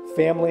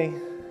family,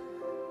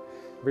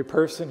 every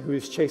person who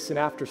is chasing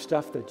after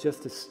stuff that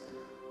just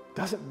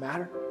doesn't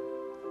matter.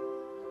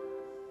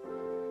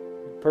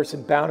 Every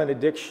person bound in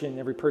addiction,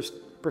 every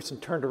person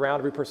turned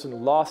around, every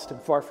person lost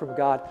and far from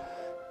God,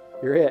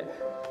 you're it.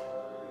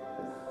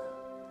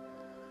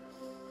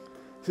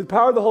 So the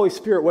power of the Holy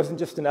Spirit wasn't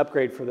just an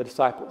upgrade for the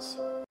disciples.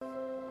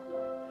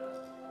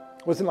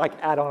 It wasn't like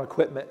add-on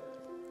equipment.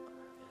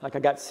 Like I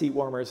got seat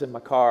warmers in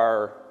my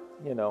car,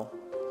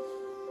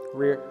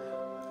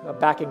 a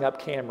backing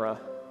up camera.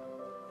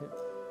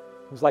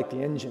 It was like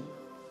the engine.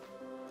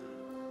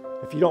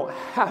 If you don't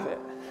have it,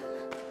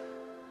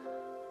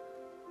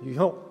 you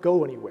don't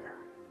go anywhere.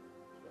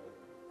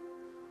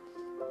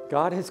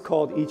 God has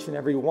called each and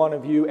every one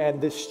of you and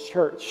this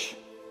church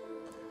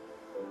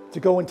to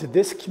go into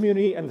this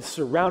community and the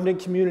surrounding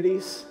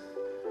communities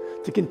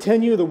to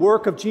continue the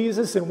work of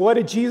Jesus. And what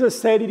did Jesus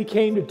say that he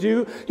came to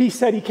do? He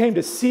said he came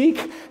to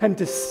seek and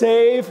to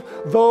save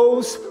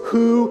those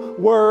who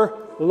were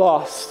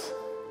lost.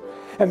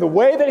 And the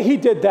way that he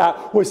did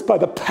that was by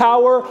the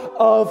power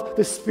of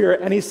the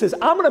Spirit. And he says,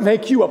 I'm going to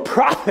make you a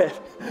prophet.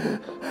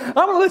 I'm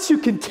going to let you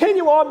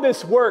continue on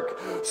this work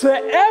so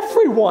that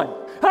everyone,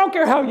 I don't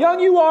care how young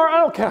you are, I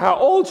don't care how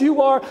old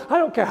you are, I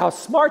don't care how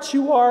smart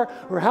you are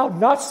or how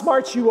not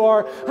smart you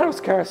are, I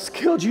don't care how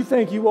skilled you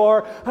think you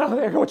are, I don't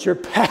care what your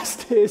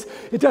past is.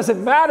 It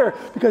doesn't matter,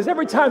 because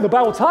every time the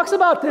Bible talks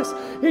about this,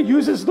 it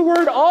uses the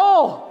word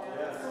all.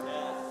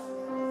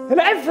 And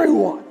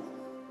everyone.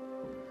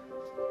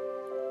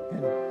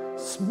 In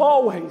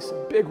small ways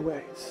and big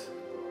ways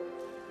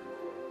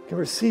can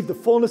receive the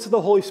fullness of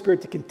the Holy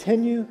Spirit to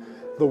continue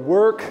the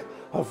work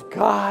of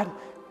God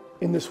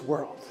in this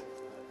world.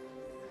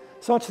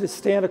 So I want you to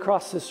stand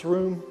across this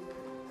room.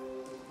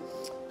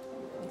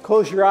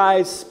 Close your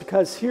eyes,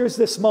 because here's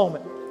this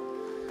moment.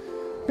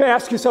 You're going to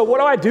ask yourself, what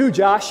do I do,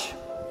 Josh?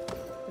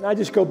 And I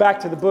just go back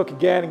to the book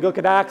again and look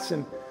at Acts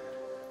and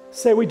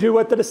say we do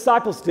what the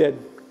disciples did.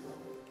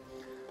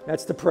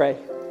 That's to pray.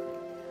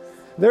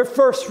 Their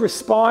first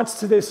response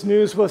to this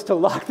news was to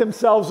lock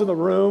themselves in the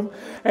room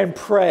and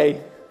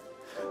pray.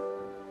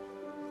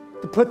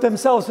 To put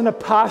themselves in a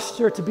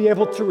posture to be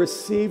able to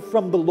receive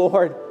from the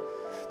Lord,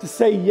 to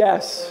say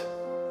yes.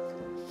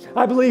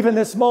 I believe in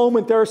this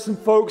moment there are some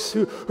folks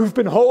who've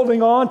been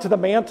holding on to the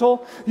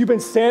mantle. You've been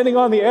standing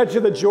on the edge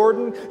of the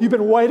Jordan. You've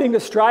been waiting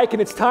to strike,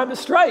 and it's time to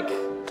strike.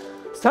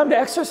 It's time to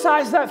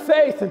exercise that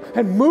faith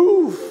and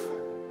move.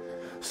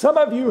 Some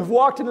of you have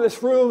walked into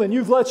this room and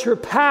you've let your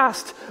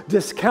past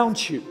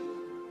discount you.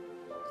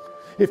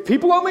 If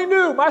people only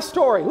knew my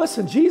story,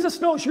 listen, Jesus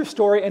knows your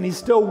story and he's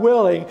still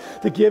willing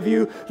to give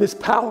you this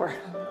power.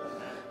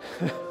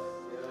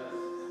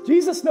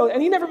 Jesus knows,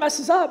 and he never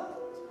messes up.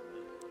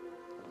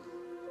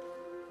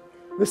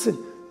 Listen,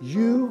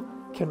 you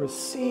can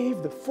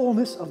receive the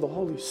fullness of the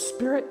Holy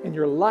Spirit in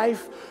your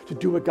life to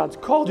do what God's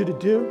called you to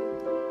do.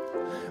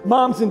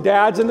 Moms and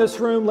dads in this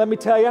room, let me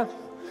tell you,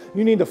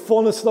 you need the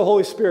fullness of the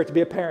Holy Spirit to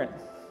be a parent.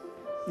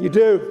 You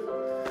do.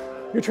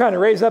 You're trying to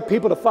raise up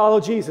people to follow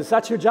Jesus.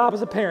 That's your job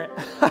as a parent.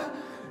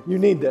 You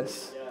need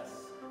this. Yes.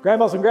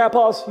 Grandmas and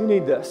grandpas, you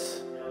need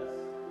this. Yes.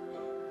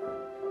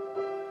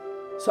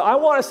 So I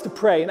want us to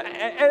pray. And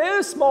in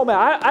this moment,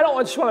 I don't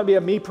just want to be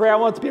a me pray. I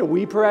want it to be a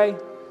we pray.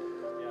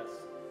 Yes.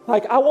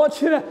 Like, I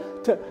want you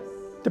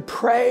to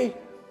pray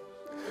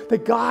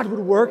that God would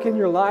work in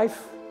your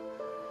life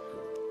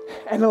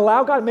and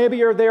allow God. Maybe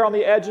you're there on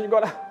the edge and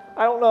you're going,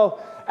 I don't know.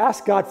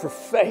 Ask God for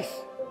faith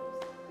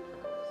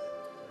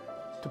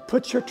to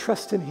put your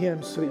trust in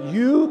Him so that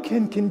you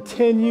can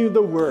continue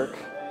the work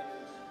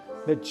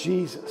that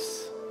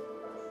Jesus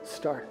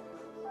started.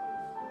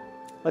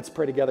 Let's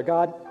pray together.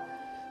 God,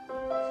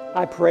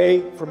 I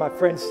pray for my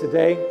friends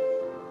today.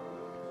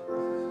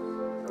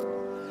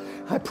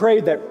 I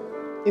pray that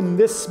in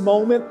this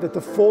moment that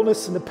the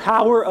fullness and the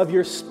power of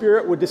your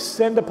Spirit would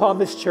descend upon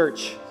this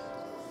church.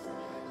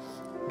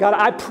 God,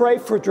 I pray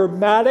for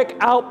dramatic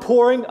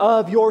outpouring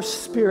of your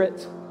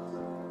Spirit.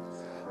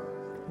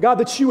 God,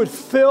 that you would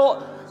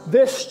fill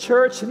this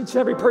church and each and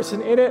every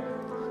person in it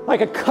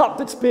like a cup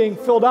that's being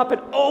filled up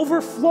and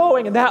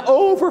overflowing, and that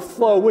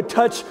overflow would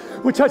touch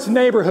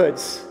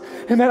neighborhoods.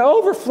 And that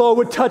overflow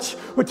would touch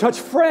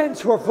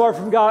friends who are far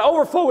from God.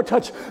 Overflow would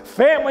touch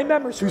family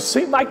members who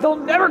seem like they'll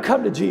never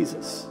come to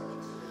Jesus.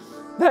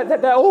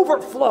 That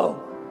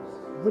overflow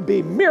would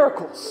be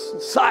miracles,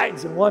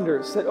 signs, and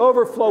wonders. That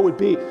overflow would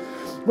be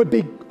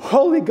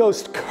Holy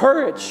Ghost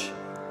courage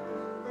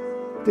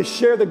to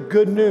share the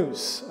good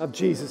news of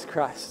Jesus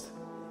Christ.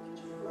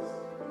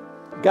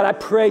 God, I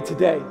pray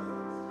today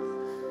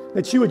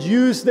that you would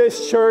use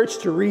this church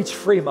to reach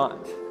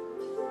Fremont.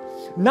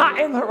 Not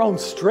in their own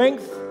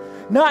strength,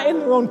 not in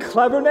their own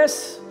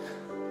cleverness,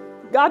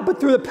 God, but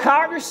through the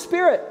power of your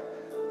Spirit.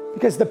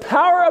 Because the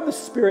power of the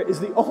Spirit is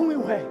the only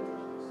way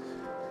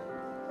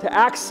to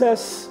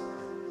access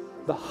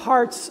the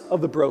hearts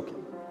of the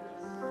broken.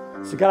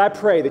 So God, I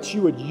pray that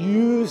you would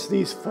use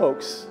these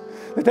folks,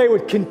 that they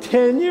would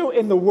continue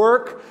in the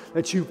work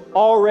that you've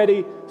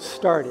already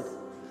started,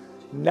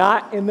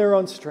 not in their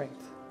own strength,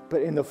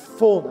 but in the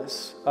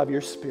fullness of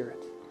your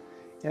Spirit.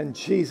 In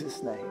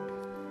Jesus' name,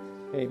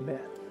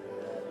 amen.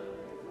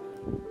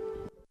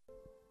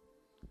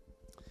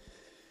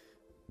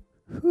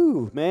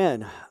 Whew,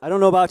 man, I don't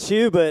know about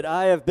you, but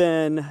I have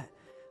been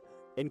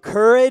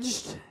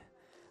encouraged,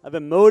 I've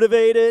been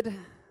motivated,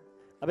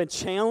 I've been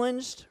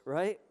challenged,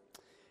 right?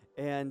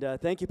 And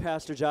thank you,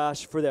 Pastor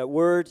Josh, for that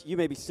word. You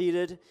may be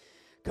seated.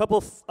 A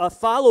couple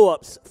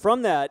follow-ups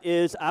from that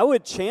is I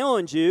would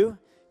challenge you,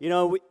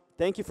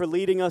 thank you for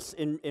leading us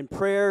in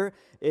prayer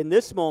in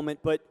this moment,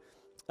 but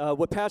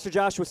what Pastor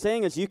Josh was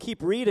saying is you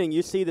keep reading,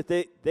 you see that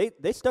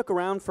they stuck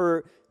around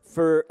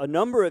for a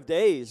number of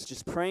days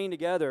just praying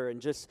together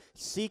and just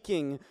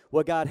seeking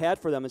what God had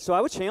for them. And so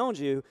I would challenge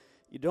you,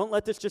 you don't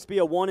let this just be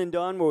a one and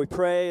done where we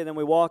pray and then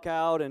we walk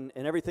out and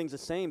everything's the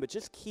same, but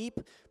just keep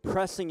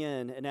pressing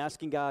in and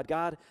asking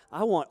God,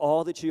 I want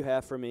all that you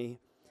have for me.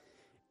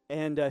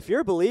 And if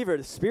you're a believer,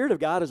 the Spirit of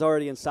God is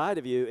already inside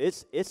of you.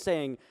 It's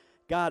saying,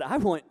 God, I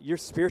want your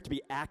Spirit to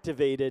be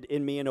activated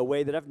in me in a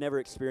way that I've never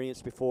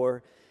experienced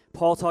before.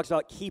 Paul talks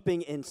about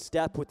keeping in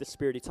step with the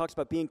Spirit. He talks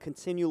about being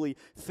continually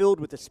filled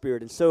with the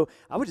Spirit. And so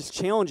I would just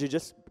challenge you,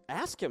 just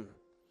ask Him,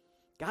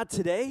 God,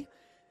 today,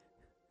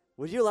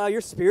 would you allow your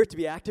Spirit to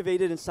be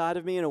activated inside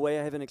of me in a way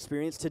I haven't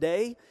experienced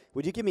today?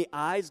 Would you give me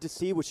eyes to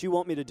see what you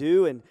want me to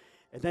do? And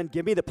then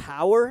give me the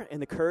power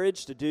and the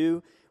courage to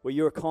do what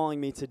you are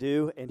calling me to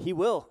do? And He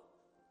will.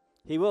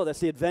 He will. That's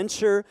the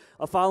adventure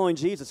of following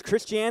Jesus.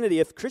 Christianity,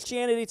 if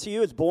Christianity to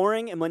you is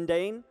boring and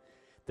mundane,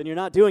 then you're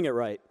not doing it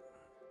right.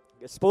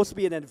 It's supposed to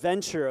be an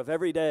adventure of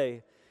every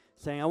day,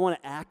 saying, I want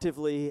to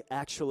actively,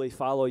 actually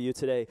follow you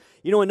today.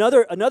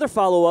 Another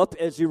follow-up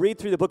as you read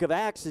through the book of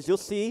Acts is you'll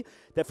see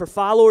that for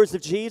followers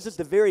of Jesus,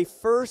 the very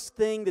first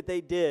thing that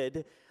they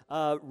did,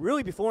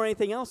 really before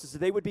anything else, is that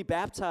they would be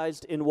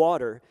baptized in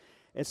water.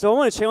 And so I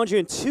want to challenge you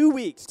in 2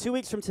 weeks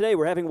from today,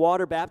 we're having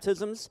water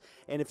baptisms.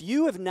 And if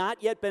you have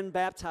not yet been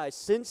baptized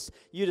since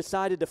you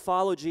decided to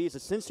follow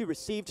Jesus, since you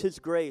received His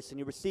grace and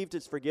you received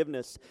His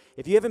forgiveness,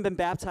 if you haven't been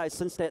baptized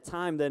since that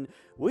time, then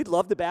we'd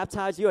love to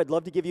baptize you. I'd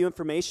love to give you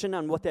information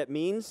on what that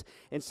means.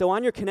 And so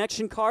on your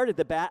connection card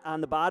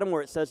on the bottom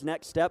where it says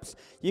Next Steps,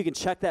 you can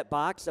check that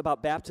box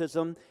about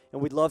baptism,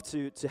 and we'd love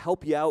to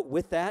help you out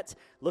with that.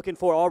 Looking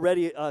for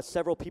already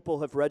several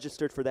people have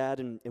registered for that,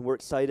 and we're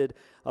excited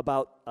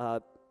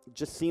about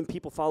just seeing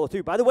people follow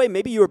through. By the way,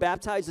 maybe you were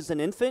baptized as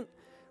an infant.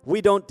 We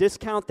don't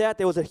discount that.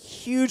 There was a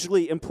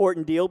hugely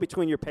important deal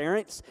between your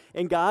parents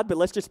and God, but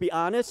let's just be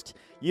honest.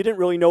 You didn't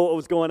really know what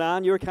was going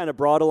on. You were kind of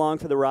brought along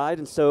for the ride.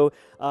 And so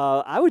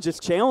I would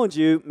just challenge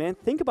you, man,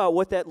 think about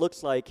what that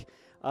looks like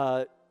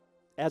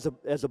as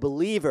a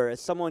believer,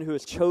 as someone who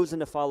has chosen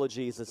to follow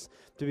Jesus,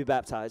 to be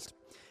baptized.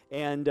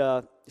 And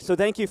so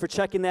thank you for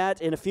checking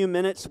that. In a few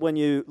minutes when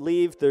you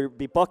leave, there'll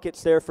be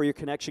buckets there for your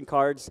connection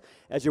cards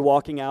as you're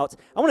walking out.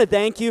 I want to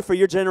thank you for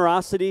your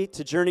generosity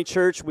to Journey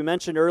Church. We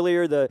mentioned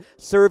earlier the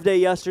Serve Day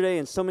yesterday,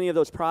 and so many of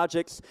those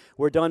projects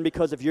were done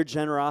because of your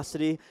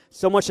generosity.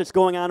 So much that's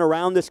going on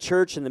around this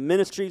church and the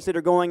ministries that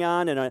are going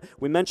on. And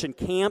we mentioned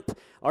camp.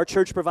 Our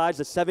church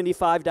provides a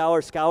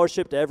 $75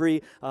 scholarship to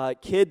every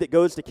kid that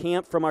goes to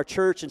camp from our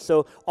church. And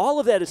so all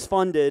of that is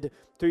funded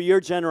through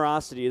your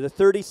generosity. The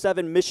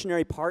 37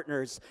 missionary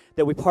partners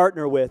that we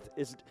partner with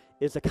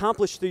is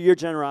accomplished through your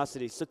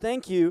generosity. So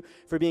thank you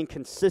for being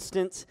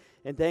consistent,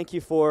 and thank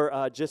you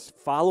for just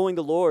following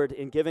the Lord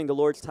and giving the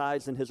Lord's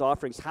tithes and his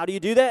offerings. How do you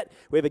do that?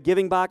 We have a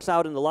giving box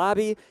out in the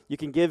lobby. You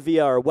can give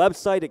via our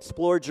website,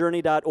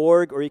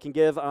 explorejourney.org, or you can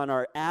give on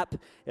our app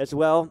as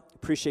well.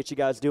 Appreciate you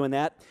guys doing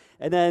that.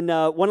 And then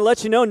want to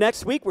let you know,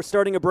 next week we're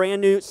starting a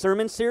brand new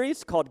sermon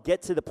series called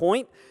Get to the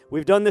Point.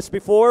 We've done this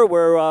before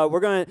where we're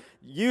going to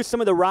use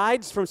some of the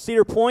rides from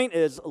Cedar Point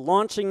as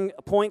launching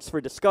points for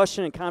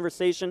discussion and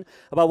conversation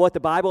about what the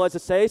Bible has to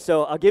say.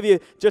 So I'll give you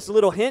just a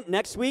little hint.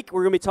 Next week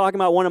we're going to be talking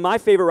about one of my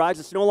favorite rides.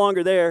 It's no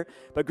longer there,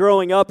 but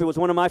growing up it was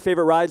one of my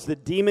favorite rides, the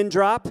Demon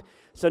Drop.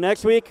 So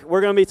next week, we're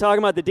going to be talking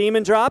about the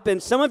demon drop,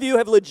 and some of you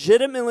have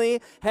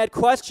legitimately had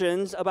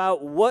questions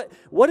about what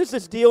is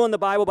this deal in the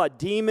Bible about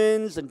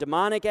demons and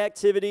demonic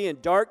activity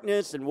and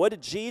darkness, and what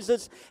did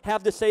Jesus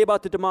have to say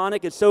about the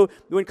demonic? And so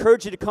we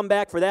encourage you to come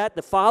back for that.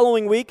 The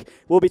following week,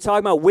 we'll be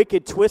talking about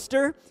Wicked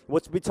Twister.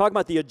 We'll be talking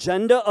about the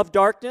agenda of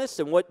darkness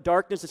and what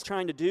darkness is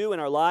trying to do in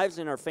our lives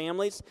and our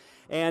families.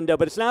 And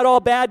but it's not all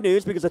bad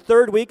news, because the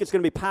third week is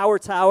going to be Power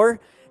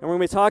Tower. And we're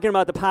going to be talking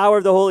about the power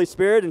of the Holy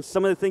Spirit, and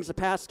some of the things that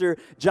Pastor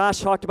Josh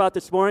talked about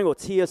this morning will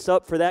tee us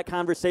up for that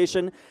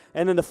conversation.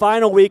 And then the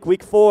final week,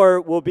 week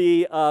 4, will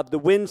be the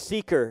Wind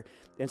Seeker.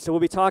 And so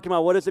we'll be talking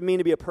about what does it mean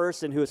to be a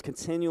person who is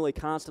continually,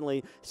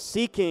 constantly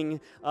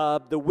seeking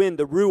the wind,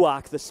 the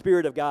Ruach, the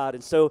Spirit of God.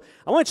 And so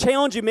I want to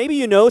challenge you. Maybe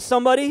you know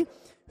somebody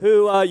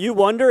who you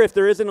wonder if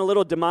there isn't a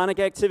little demonic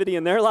activity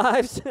in their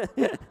lives.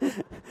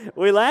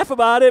 We laugh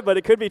about it, but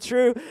it could be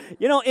true.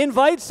 You know,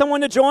 invite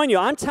someone to join you.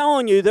 I'm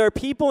telling you, there are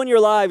people in your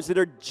lives that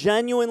are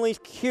genuinely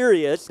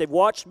curious. They've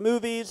watched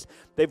movies.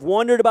 They've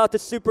wondered about the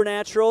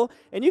supernatural.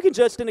 And you can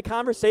just, in a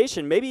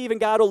conversation, maybe even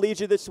God will lead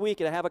you this week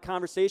and have a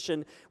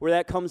conversation where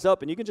that comes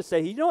up. And you can just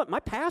say, you know what,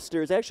 my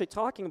pastor is actually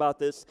talking about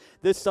this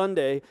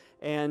Sunday,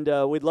 and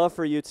we'd love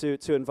for you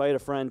to invite a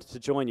friend to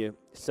join you.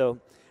 So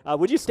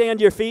would you stand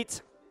to your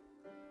feet?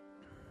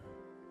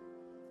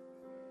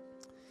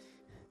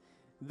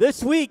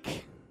 This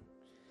week,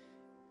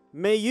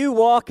 may you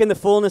walk in the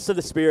fullness of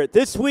the Spirit.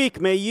 This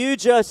week, may you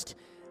just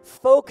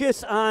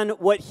focus on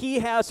what He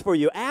has for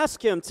you.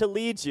 Ask Him to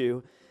lead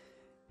you.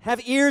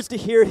 Have ears to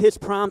hear His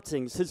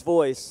promptings, His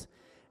voice.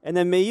 And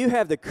then may you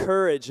have the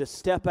courage to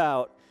step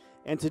out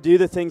and to do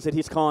the things that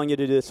He's calling you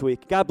to do this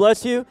week. God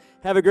bless you.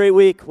 Have a great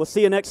week. We'll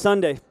see you next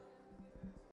Sunday.